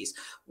 1990s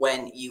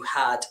when you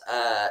had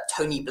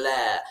Tony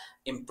Blair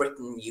in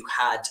Britain, you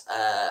had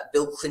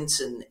Bill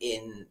Clinton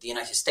in the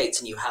United States,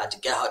 and you had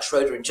Gerhard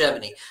Schroeder in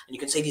Germany, and you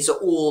can say these are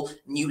all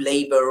New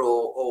Labour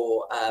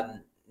or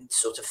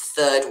sort of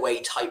third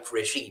way type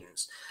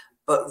regimes.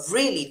 But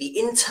really, the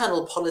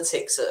internal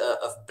politics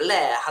of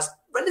Blair has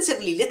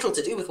relatively little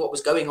to do with what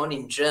was going on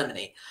in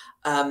Germany.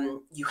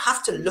 You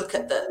have to look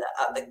at the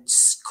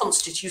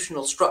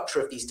constitutional structure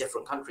of these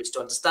different countries to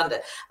understand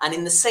it. And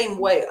in the same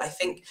way, I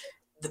think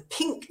the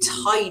pink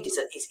tide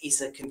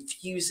is a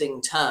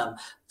confusing term.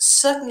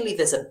 Certainly,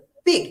 there's a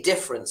big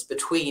difference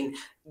between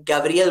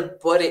Gabriel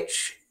Boric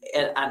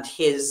and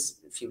his,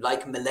 if you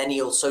like,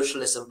 millennial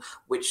socialism,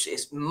 which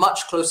is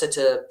much closer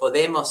to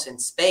Podemos in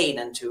Spain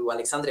and to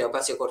Alexandria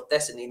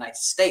Ocasio-Cortez in the United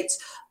States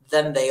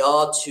than they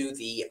are to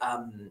the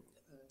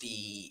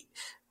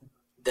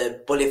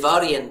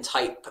Bolivarian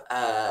type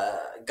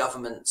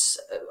governments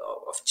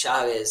of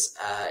Chavez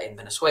in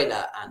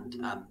Venezuela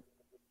and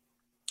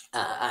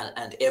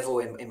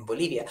Evo in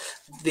Bolivia.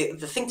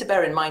 The thing to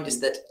bear in mind is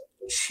that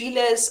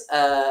Chile's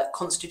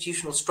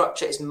constitutional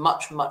structure is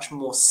much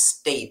more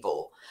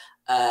stable.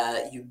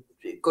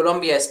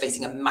 Colombia is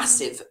facing a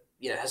massive,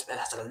 has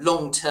a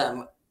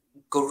long-term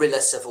guerrilla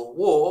civil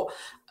war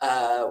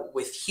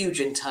with huge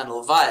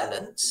internal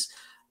violence.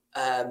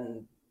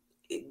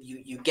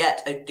 You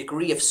get a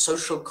degree of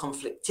social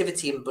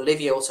conflictivity in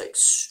Bolivia, also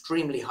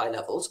extremely high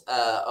levels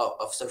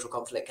of social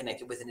conflict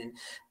connected with an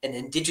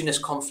indigenous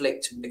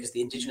conflict, because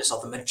the indigenous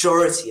are the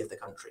majority of the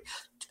country,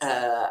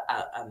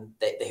 and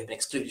they have been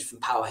excluded from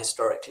power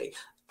historically.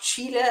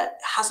 Chile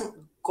hasn't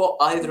got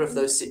either of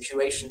those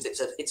situations.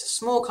 It's a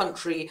small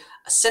country,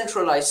 a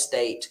centralized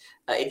state.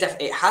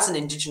 It has an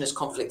indigenous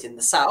conflict in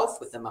the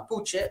south with the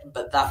Mapuche,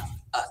 but that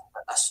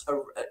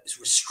is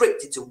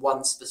restricted to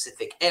one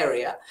specific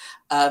area.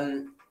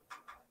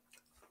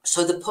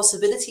 So the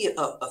possibility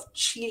of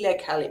Chile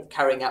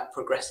carrying out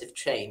progressive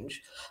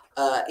change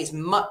is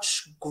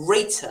much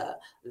greater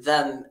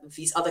than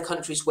these other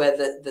countries where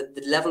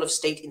the level of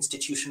state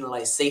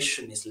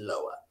institutionalization is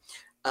lower.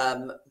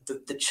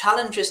 The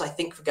challenges, I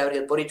think, for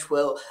Gabriel Boric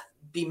will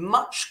be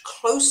much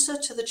closer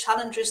to the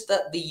challenges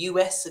that the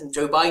US and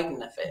Joe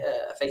Biden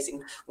are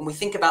facing when we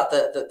think about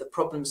the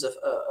problems of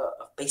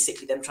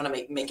basically them trying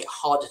to make it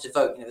harder to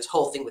vote. This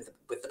whole thing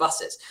with the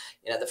buses.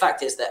 The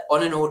fact is that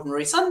on an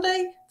ordinary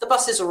Sunday, the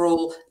buses are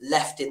all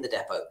left in the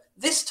depot.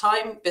 This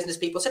time, business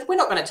people said, we're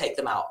not going to take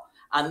them out.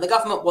 And the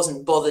government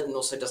wasn't bothered and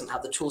also doesn't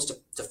have the tools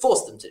to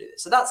force them to do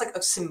this. So that's like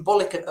a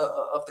symbolic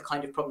of the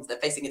kind of problems they're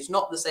facing. It's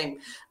not the same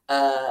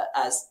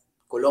as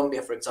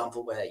Colombia, for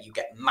example, where you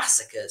get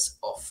massacres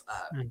of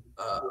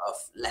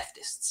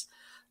leftists.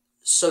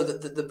 So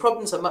the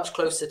problems are much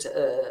closer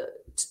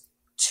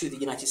to the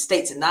United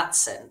States in that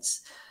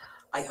sense.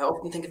 I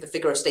often think of the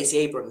figure of Stacey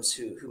Abrams,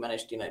 who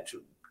managed,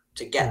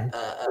 to get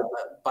a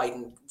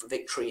Biden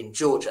victory in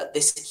Georgia.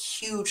 This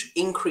huge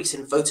increase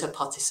in voter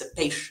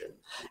participation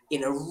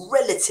in a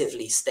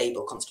relatively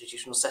stable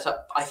constitutional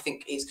setup, I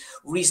think, is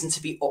reason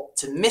to be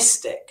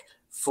optimistic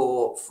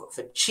for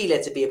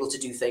Chile to be able to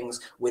do things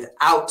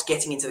without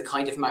getting into the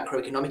kind of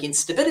macroeconomic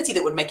instability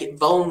that would make it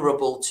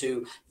vulnerable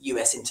to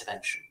US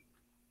intervention.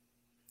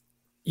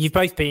 You've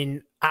both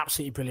been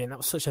absolutely brilliant. That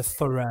was such a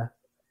thorough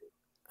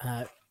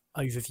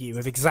overview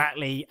of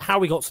exactly how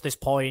we got to this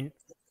point,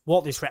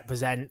 what this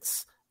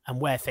represents,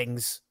 and where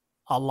things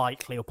are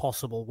likely or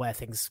possible, where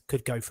things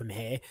could go from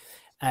here.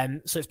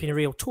 So it's been a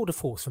real tour de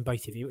force from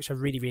both of you, which I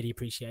really, really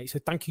appreciate. So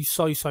thank you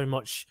so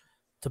much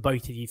to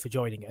both of you for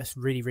joining us.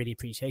 Really, really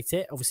appreciate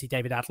it. Obviously,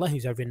 David Adler,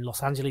 who's over in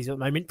Los Angeles at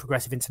the moment,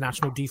 Progressive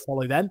International, do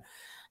follow them.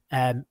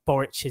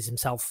 Boric is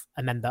himself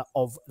a member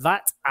of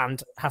that,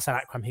 and Hassan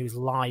Akram, who is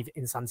live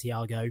in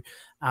Santiago,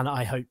 and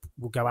I hope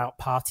will go out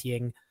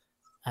partying,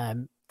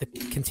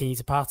 continue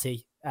to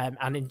party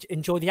and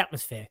enjoy the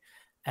atmosphere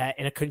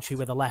in a country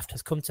where the left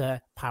has come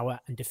to power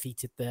and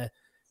defeated the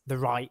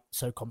right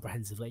so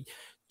comprehensively.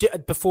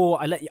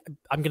 Before I let you,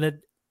 I'm going to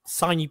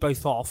sign you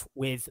both off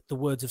with the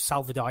words of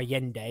Salvador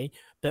Allende,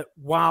 but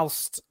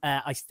whilst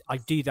I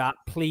do that,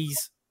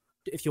 please,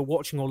 if you're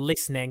watching or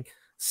listening,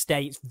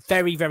 stay. It's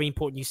very, very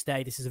important you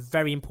stay. This is a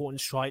very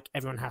important strike.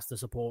 Everyone has to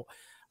support.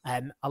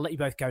 I'll let you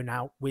both go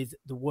now with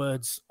the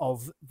words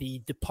of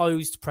the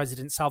deposed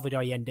President Salvador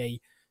Allende,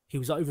 who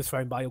was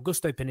overthrown by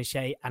Augusto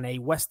Pinochet and a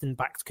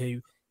Western-backed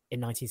coup in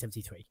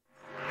 1973.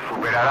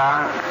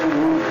 Superará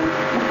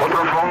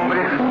otros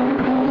hombres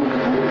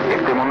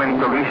este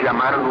momento gris y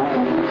amargo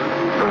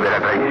donde la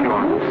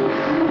traición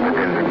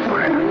pretende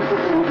imponer.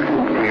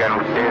 Sigan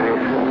ustedes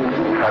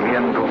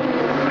sabiendo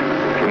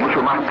que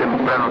mucho más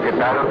temprano que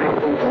tarde,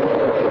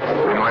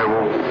 de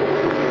nuevo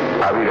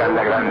abrirán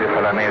las grandes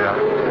alamedas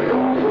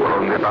por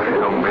donde pase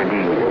el hombre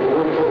libre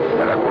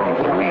para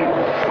construir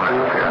una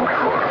sociedad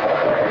mejor.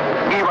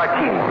 ¡Viva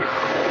Chile!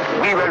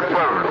 ¡Viva el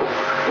pueblo!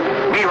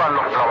 ¡Vivan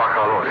los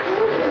trabajadores!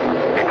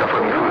 Estas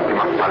son mis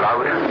últimas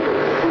palabras.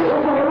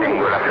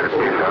 Tengo la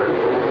certeza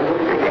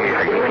de que mi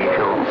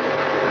sacrificio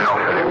no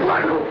será en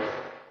vano.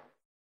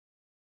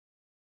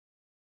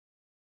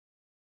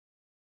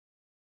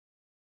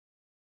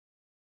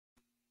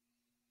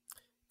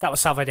 That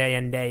was Salvador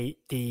Allende,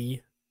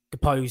 the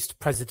deposed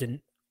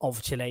president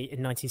of Chile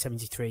in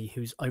 1973,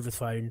 who's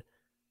overthrown,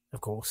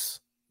 of course,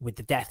 with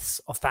the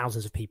deaths of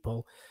thousands of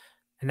people.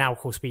 And now, of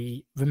course,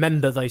 we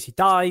remember those who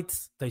died,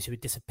 those who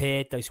had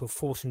disappeared, those who were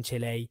forced from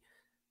Chile,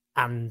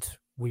 and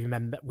we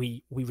remember,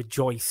 we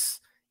rejoice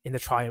in the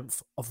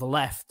triumph of the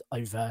left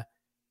over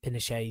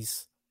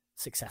Pinochet's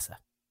successor.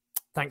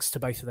 Thanks to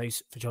both of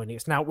those for joining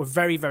us. Now, we're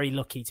very, very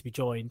lucky to be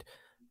joined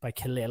by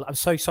Khalil. I'm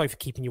so sorry for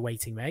keeping you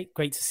waiting, mate.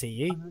 Great to see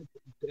you.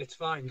 It's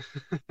fine.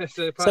 It's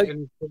a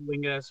fucking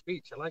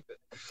speech. I like it.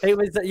 It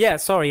was, yeah,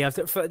 sorry.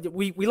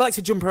 We like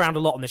to jump around a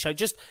lot on the show.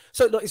 Just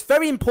so, look, it's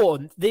very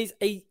important. There's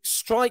a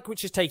strike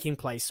which is taking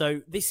place.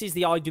 So this is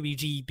the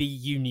IWGB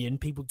union.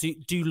 People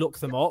do look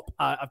them up.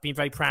 I've been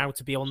very proud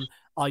to be on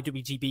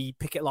IWGB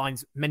picket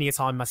lines many a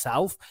time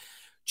myself.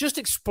 Just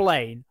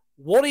explain,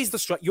 what is the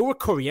strike? You're a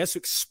courier, so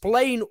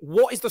explain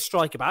what is the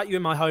strike about. You're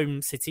in my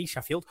home city,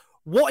 Sheffield.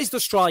 What is the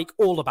strike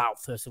all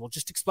about, first of all?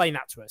 Just explain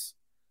that to us.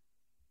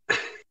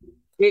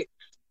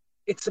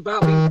 It's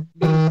about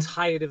being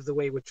tired of the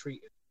way we're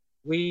treated.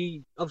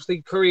 We,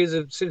 obviously, couriers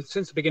have, since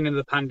the beginning of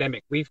the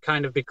pandemic, we've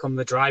kind of become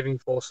the driving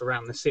force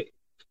around the city.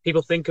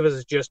 People think of us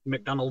as just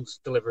McDonald's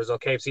deliverers or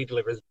KFC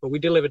deliverers, but we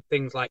delivered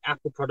things like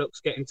Apple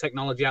products, getting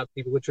technology out to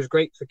people, which was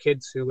great for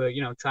kids who were,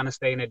 trying to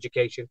stay in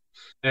education.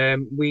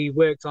 We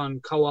worked on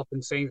Co-op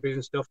and Sainsbury's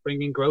and stuff,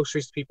 bringing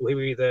groceries to people who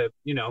were either,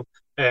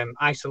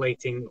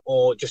 isolating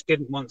or just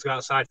didn't want to go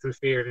outside through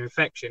fear of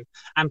infection,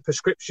 and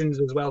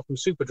prescriptions as well from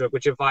Superdrug,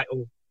 which are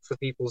vital for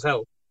people's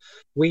health.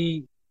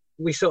 We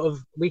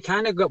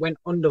kind of went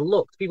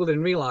underlooked. People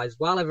didn't realize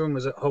while everyone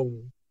was at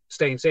home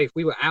staying safe,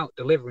 we were out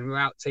delivering, we were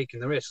out taking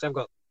the risks. I've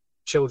got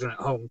children at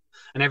home,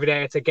 and every day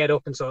I had to get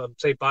up and sort of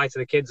say bye to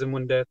the kids and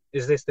wonder,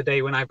 is this the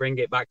day when I bring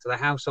it back to the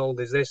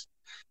household? Is this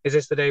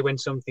the day when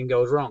something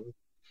goes wrong?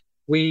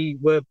 We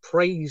were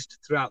praised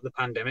throughout the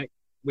pandemic.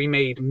 We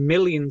made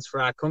millions for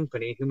our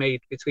company, who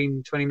made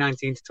between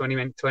 2019 to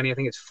 2020, I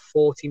think it's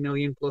 40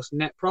 million plus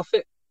net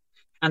profit.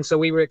 And so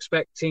we were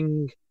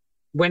expecting,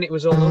 when it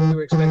was all over, we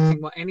were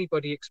expecting what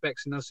anybody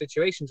expects in those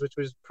situations, which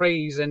was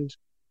praise and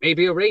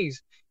maybe a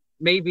raise.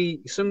 Maybe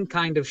some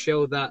kind of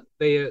show that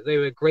they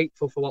were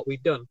grateful for what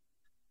we'd done.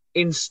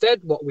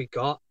 Instead, what we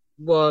got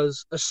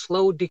was a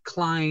slow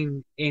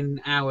decline in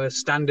our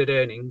standard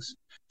earnings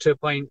to a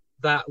point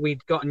that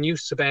we'd gotten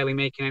used to barely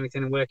making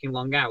anything and working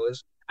long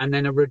hours, and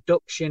then a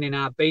reduction in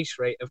our base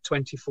rate of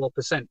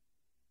 24%,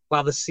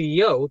 while the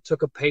CEO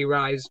took a pay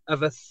rise of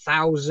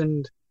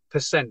 1,000%,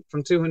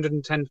 from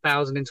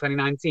 210,000 in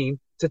 2019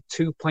 to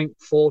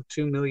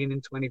 2.42 million in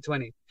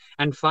 2020.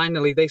 And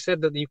finally, they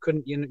said that you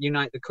couldn't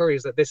unite the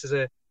couriers, that this is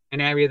an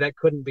area that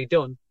couldn't be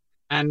done.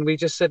 And we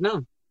just said,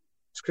 no,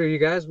 screw you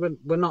guys.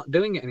 We're not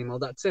doing it anymore.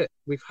 That's it.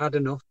 We've had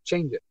enough.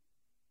 Change it.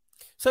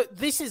 So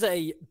this is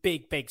a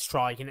big, big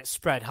strike, and it's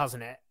spread,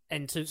 hasn't it?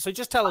 And so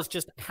just tell us,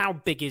 just how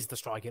big is the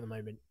strike at the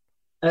moment?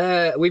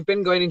 We've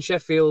been going in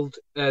Sheffield.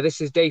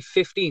 This is day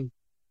 15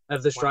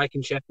 of the strike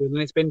in Sheffield,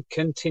 and it's been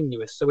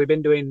continuous. So we've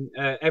been doing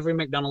every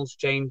McDonald's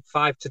chain,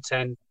 5 to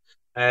 10,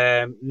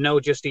 no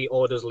Just Eat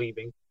orders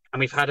leaving. And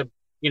we've had a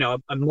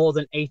more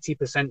than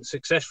 80%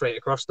 success rate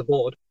across the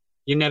board.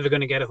 You're never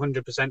going to get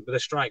 100% with a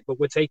strike, but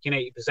we're taking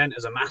 80%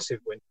 as a massive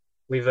win.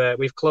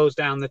 We've closed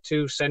down the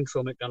two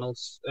central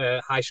McDonald's,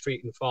 High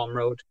Street and Farm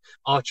Road.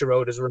 Archer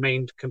Road has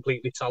remained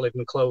completely solid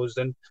and closed,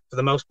 and for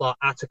the most part,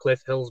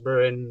 Attercliffe,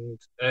 Hillsborough,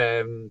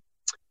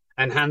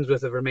 and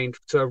Handsworth have remained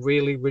to a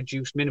really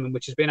reduced minimum,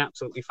 which has been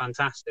absolutely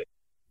fantastic.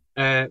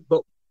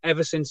 But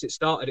ever since it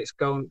started, it's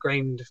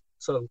gained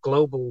sort of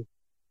global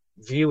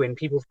viewing.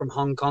 People from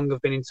Hong Kong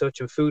have been in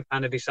touch, and Food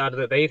Panda decided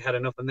that they'd had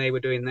enough and they were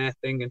doing their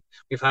thing. And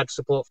we've had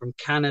support from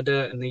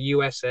Canada and the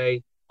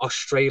USA,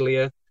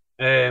 Australia,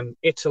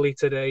 Italy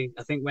today,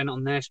 I think, went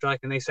on their strike,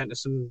 and they sent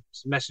us some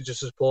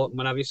messages of support and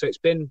what have you. So it's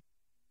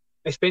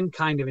been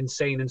kind of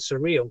insane and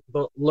surreal.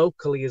 But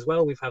locally as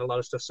well, we've had a lot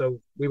of stuff. So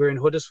we were in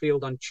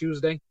Huddersfield on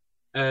Tuesday.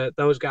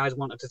 Those guys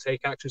wanted to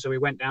take action, so we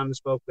went down and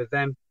spoke with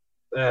them.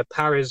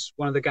 Paris,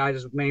 one of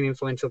the main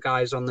influential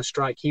guys on the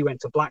strike, he went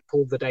to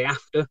Blackpool the day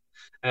after,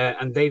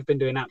 and they've been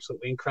doing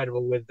absolutely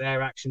incredible with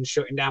their actions,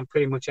 shutting down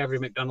pretty much every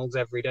McDonald's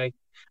every day.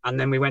 And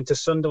then we went to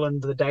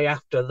Sunderland the day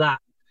after that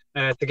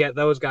to get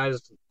those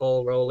guys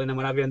ball rolling and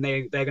what have you, and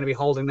they're going to be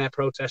holding their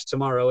protest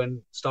tomorrow and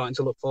starting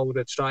to look forward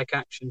with strike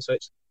action. So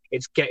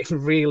it's getting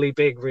really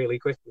big really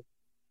quickly.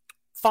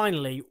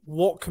 Finally,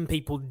 what can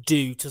people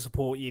do to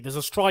support you? There's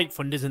a strike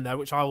fund, isn't there,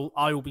 which I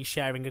will be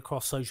sharing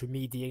across social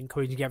media,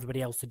 encouraging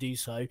everybody else to do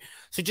so.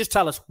 So just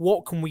tell us,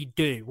 what can we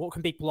do? What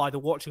can people either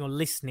watching or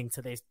listening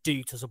to this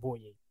do to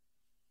support you?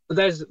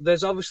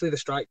 There's obviously the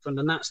strike fund,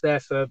 and that's there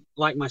for,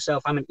 like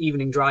myself, I'm an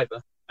evening driver.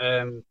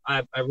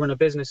 I run a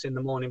business in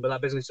the morning, but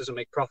that business doesn't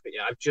make profit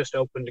yet. I've just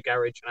opened a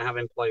garage and I have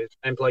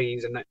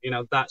employees, and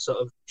that sort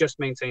of just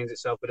maintains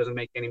itself but doesn't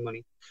make any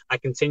money. I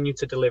continue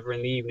to deliver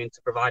in the evening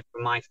to provide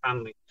for my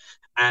family.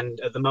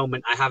 And at the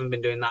moment, I haven't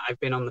been doing that. I've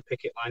been on the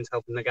picket lines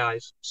helping the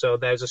guys. So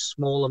there's a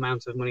small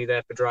amount of money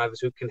there for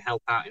drivers who can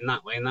help out in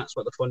that way. And that's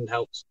what the fund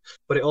helps.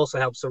 But it also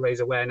helps to raise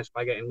awareness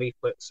by getting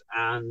leaflets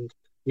and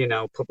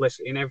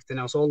publicity and everything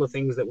else, all the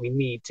things that we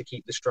need to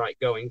keep the strike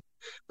going.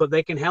 But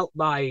they can help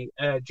by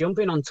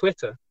jumping on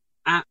Twitter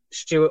at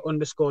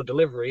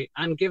Stuart_delivery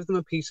and give them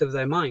a piece of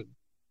their mind.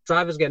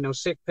 drivers get no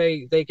sick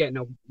pay, they get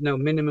no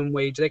minimum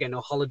wage, they get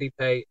no holiday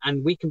pay,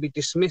 and we can be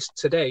dismissed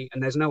today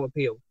and there's no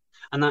appeal.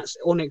 And that's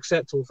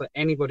unacceptable for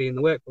anybody in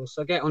the workforce.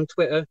 So get on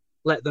Twitter,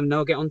 let them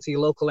know, get onto your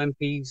local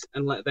MPs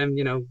and let them,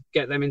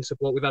 get them in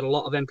support. We've had a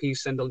lot of MPs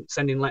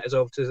sending letters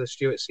over to the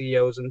Stewart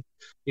CEOs and,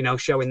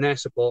 showing their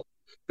support.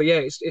 But yeah,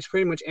 it's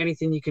pretty much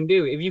anything you can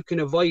do. If you can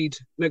avoid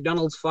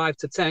McDonald's 5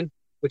 to 10,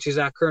 which is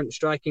our current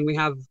striking, we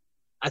have,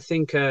 I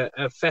think,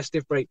 a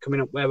festive break coming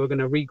up where we're going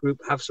to regroup,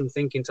 have some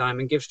thinking time,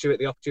 and give Stuart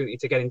the opportunity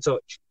to get in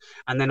touch.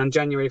 And then on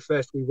January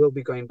 1st, we will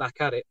be going back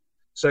at it.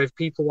 So if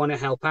people want to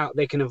help out,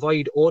 they can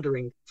avoid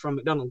ordering from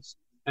McDonald's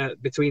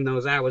between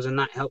those hours, and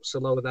that helps to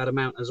lower that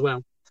amount as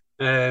well.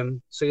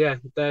 So yeah,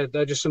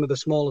 they're just some of the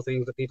smaller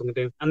things that people can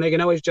do. And they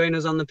can always join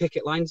us on the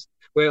picket lines.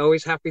 We're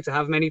always happy to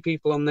have many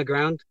people on the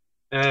ground.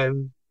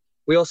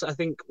 We also, I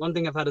think, one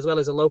thing I've had as well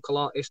is a local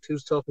artist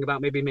who's talking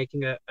about maybe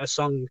making a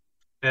song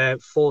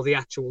for the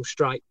actual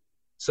strike.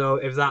 So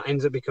if that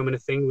ends up becoming a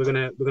thing, we're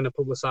gonna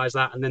publicise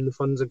that, and then the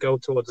funds will go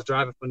towards the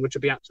driver fund, which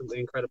would be absolutely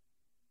incredible.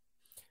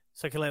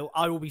 So Khalil,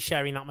 I will be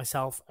sharing that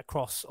myself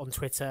across on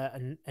Twitter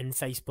and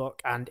Facebook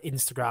and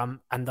Instagram,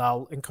 and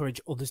I'll encourage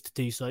others to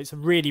do so. It's a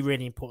really,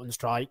 really important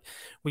strike.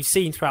 We've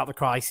seen throughout the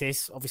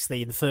crisis,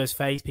 obviously in the first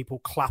phase, people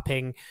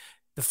clapping.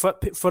 The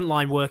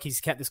frontline workers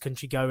kept this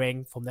country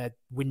going from their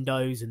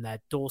windows and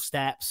their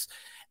doorsteps.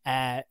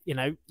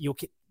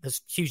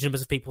 There's huge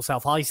numbers of people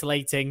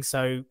self-isolating,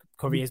 so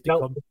Korea's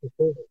become...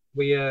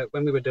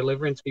 When we were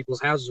delivering to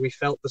people's houses, we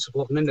felt the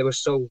support from them. They were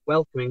so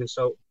welcoming and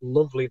so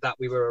lovely that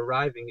we were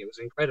arriving. It was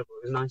incredible.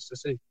 It was nice to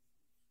see.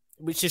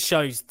 Which just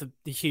shows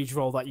the huge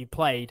role that you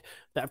played,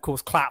 that, of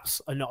course,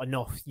 claps are not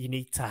enough. You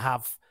need to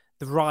have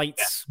the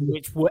rights,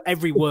 which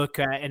every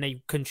worker in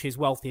a country as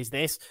wealthy as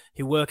this,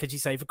 who work, as you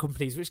say, for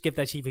companies which give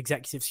their chief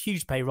executives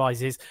huge pay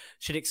rises,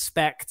 should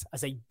expect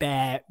as a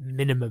bare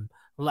minimum,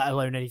 let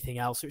alone anything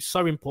else. So it's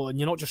so important.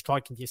 You're not just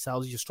striking for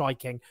yourselves, you're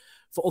striking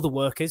for other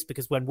workers,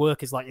 because when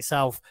workers like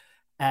yourself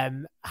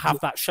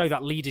show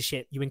that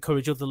leadership, you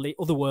encourage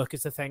other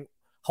workers to think,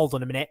 hold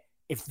on a minute,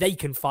 if they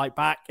can fight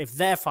back, if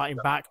they're fighting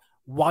back,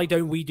 why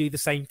don't we do the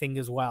same thing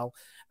as well?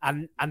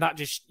 And that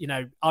just,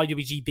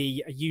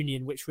 IWGB, a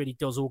union which really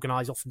does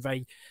organise often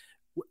very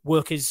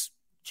workers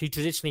who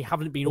traditionally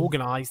haven't been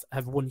organised,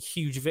 have won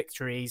huge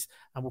victories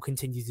and will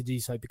continue to do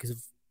so because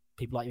of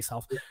people like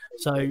yourself.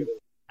 So, and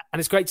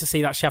it's great to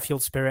see that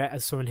Sheffield spirit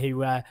as someone who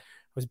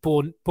was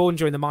born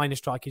during the miners'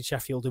 strike in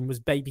Sheffield and was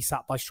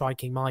babysat by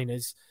striking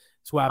miners.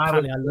 So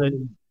apparently I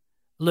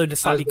learned a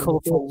slightly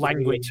colourful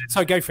language.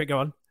 So go for it, go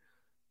on.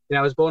 Yeah,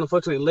 I was born,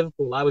 unfortunately, in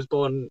Liverpool. I was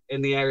born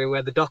in the area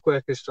where the dock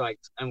workers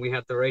striked and we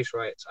had the race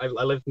riots. I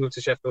moved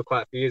to Sheffield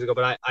quite a few years ago,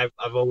 but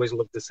I've always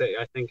loved the city.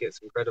 I think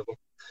it's incredible.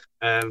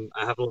 I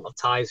have a lot of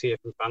ties here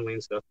from family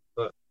and stuff.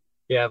 But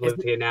yeah, I've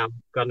lived here now.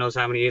 God knows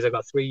how many years. I've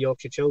got 3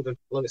 Yorkshire children.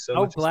 Love it so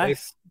much. Oh,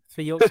 bless.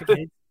 3 Yorkshire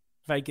kids.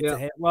 Very good to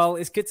hear. Well,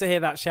 it's good to hear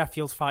that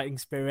Sheffield fighting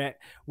spirit,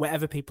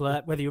 wherever people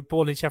are, whether you're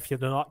born in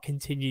Sheffield or not,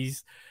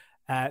 continues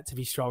to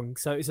be strong.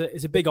 So it's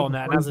a big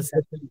honour. And as I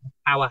said,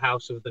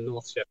 powerhouse of the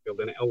North Sheffield,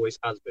 and it always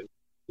has been.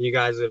 You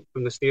guys are,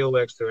 from the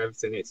steelworks to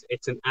everything.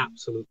 It's an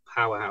absolute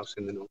powerhouse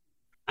in the North,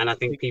 and I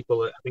think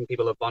people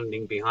are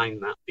bonding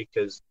behind that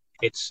because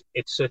it's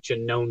such a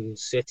known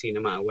city.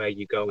 No matter where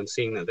you go, and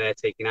seeing that they're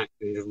taking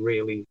action is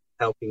really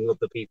helping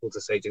other people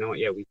to say, do you know what?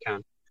 Yeah, we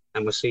can,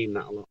 and we're seeing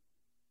that a lot.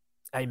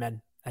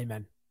 Amen.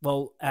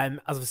 Well, as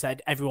I've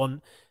said,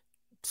 everyone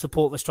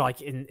support the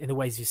strike in the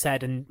ways you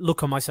said, and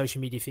look on my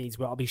social media feeds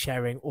where I'll be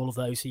sharing all of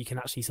those so you can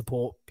actually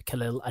support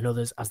Khalil and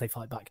others as they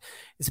fight back.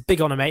 It's a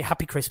big honour, mate.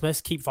 Happy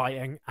Christmas. Keep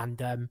fighting,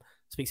 and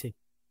speak soon.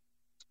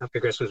 Happy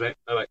Christmas, mate.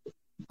 Bye-bye.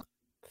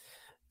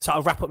 So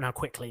I'll wrap up now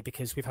quickly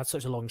because we've had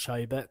such a long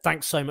show, but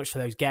thanks so much for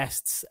those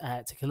guests,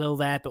 to Khalil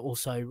there, but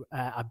also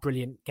our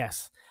brilliant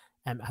guests,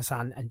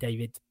 Hassan and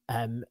David,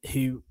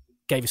 who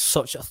gave us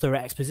such a thorough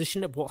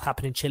exposition of what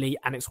happened in Chile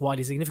and its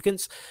wider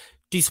significance.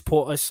 Do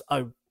support us.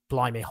 Oh,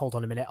 blimey, hold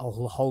on a minute. Oh,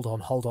 hold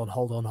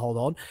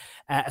on.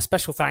 A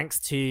special thanks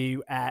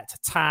to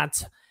Tad,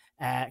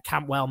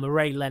 Campwell,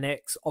 Murray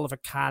Lennox, Oliver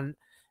Kant,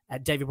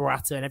 David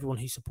Boratta, and everyone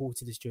who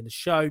supported us during the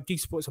show. Do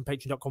support us on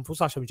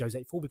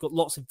patreon.com/Jose84. We've got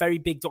lots of very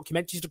big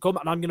documentaries to come,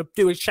 and I'm going to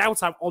do a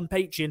shout out on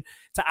Patreon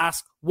to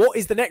ask, what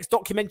is the next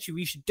documentary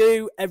we should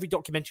do? Every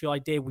documentary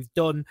idea we've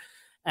done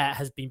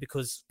has been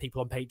because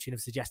people on Patreon have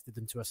suggested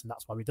them to us, and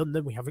that's why we've done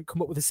them. We haven't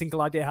come up with a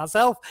single idea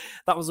ourselves.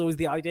 That was always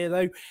the idea,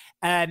 though.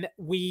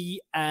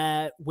 We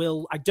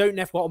will, I don't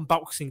know if we're on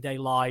Boxing Day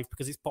live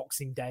because it's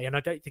Boxing Day, and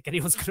I don't think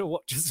anyone's going to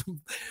watch us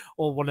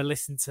or want to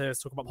listen to us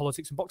talk about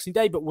politics on Boxing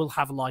Day, but we'll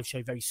have a live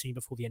show very soon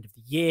before the end of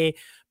the year,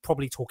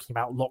 probably talking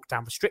about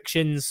lockdown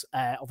restrictions.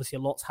 Obviously, a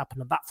lot's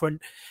happened on that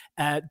front.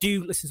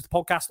 Do listen to the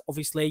podcast,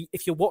 obviously.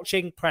 If you're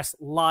watching, press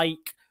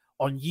like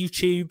on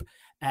YouTube.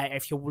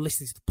 If you're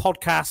listening to the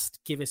podcast,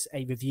 give us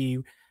a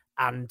review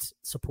and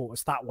support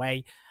us that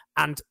way.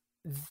 And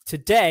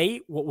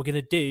today, what we're going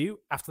to do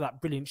after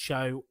that brilliant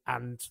show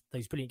and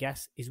those brilliant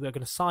guests is we're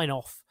going to sign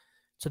off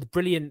to the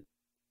brilliant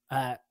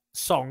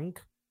song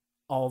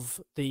of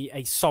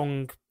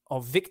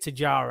Victor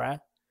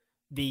Jara,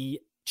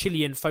 the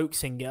Chilean folk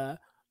singer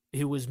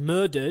who was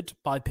murdered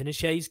by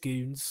Pinochet's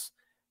goons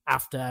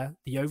after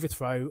the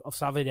overthrow of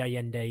Salvador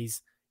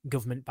Allende's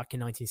government back in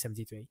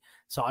 1973.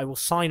 So I will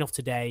sign off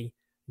today.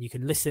 You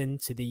can listen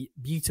to the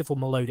beautiful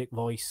melodic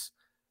voice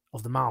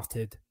of the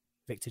martyred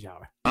Victor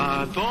Jara.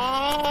 A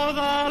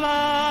toda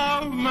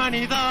la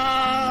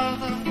humanidad,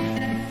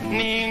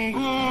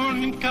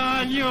 ningún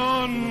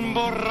cañón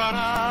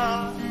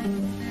borrará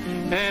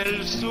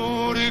el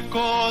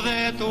surco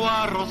de tu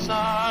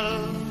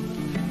arrozal,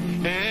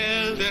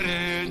 el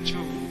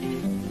derecho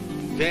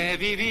de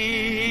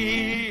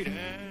vivir.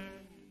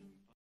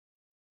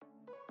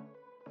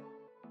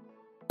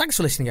 Thanks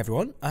for listening,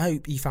 everyone. I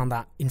hope you found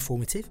that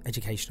informative,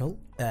 educational,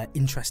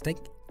 interesting,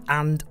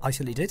 and I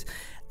certainly did.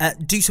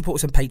 Do support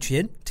us on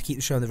Patreon to keep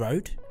the show on the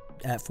road,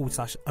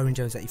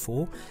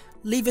 /OwenJones84.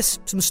 Leave us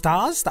some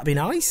stars, that'd be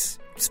nice.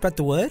 Spread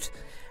the word.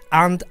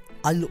 And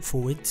I look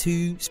forward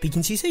to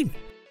speaking to you soon.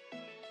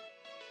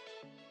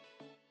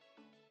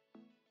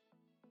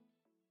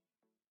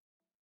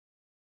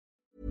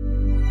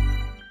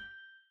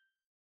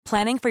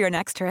 Planning for your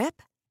next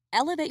trip?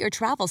 Elevate your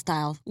travel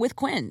style with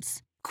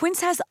Quince.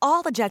 Quince has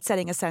all the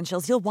jet-setting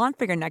essentials you'll want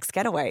for your next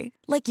getaway,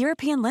 like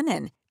European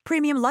linen,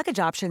 premium luggage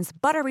options,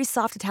 buttery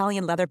soft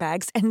Italian leather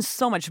bags, and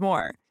so much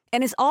more.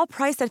 And is all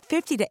priced at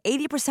 50 to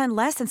 80%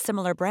 less than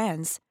similar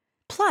brands.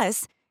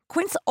 Plus,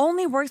 Quince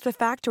only works with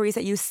factories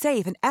that use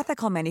safe and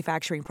ethical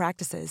manufacturing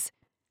practices.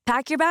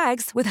 Pack your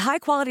bags with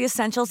high-quality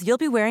essentials you'll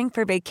be wearing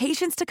for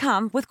vacations to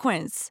come with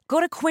Quince.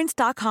 Go to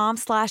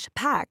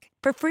quince.com/pack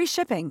for free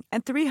shipping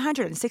and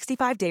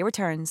 365-day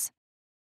returns.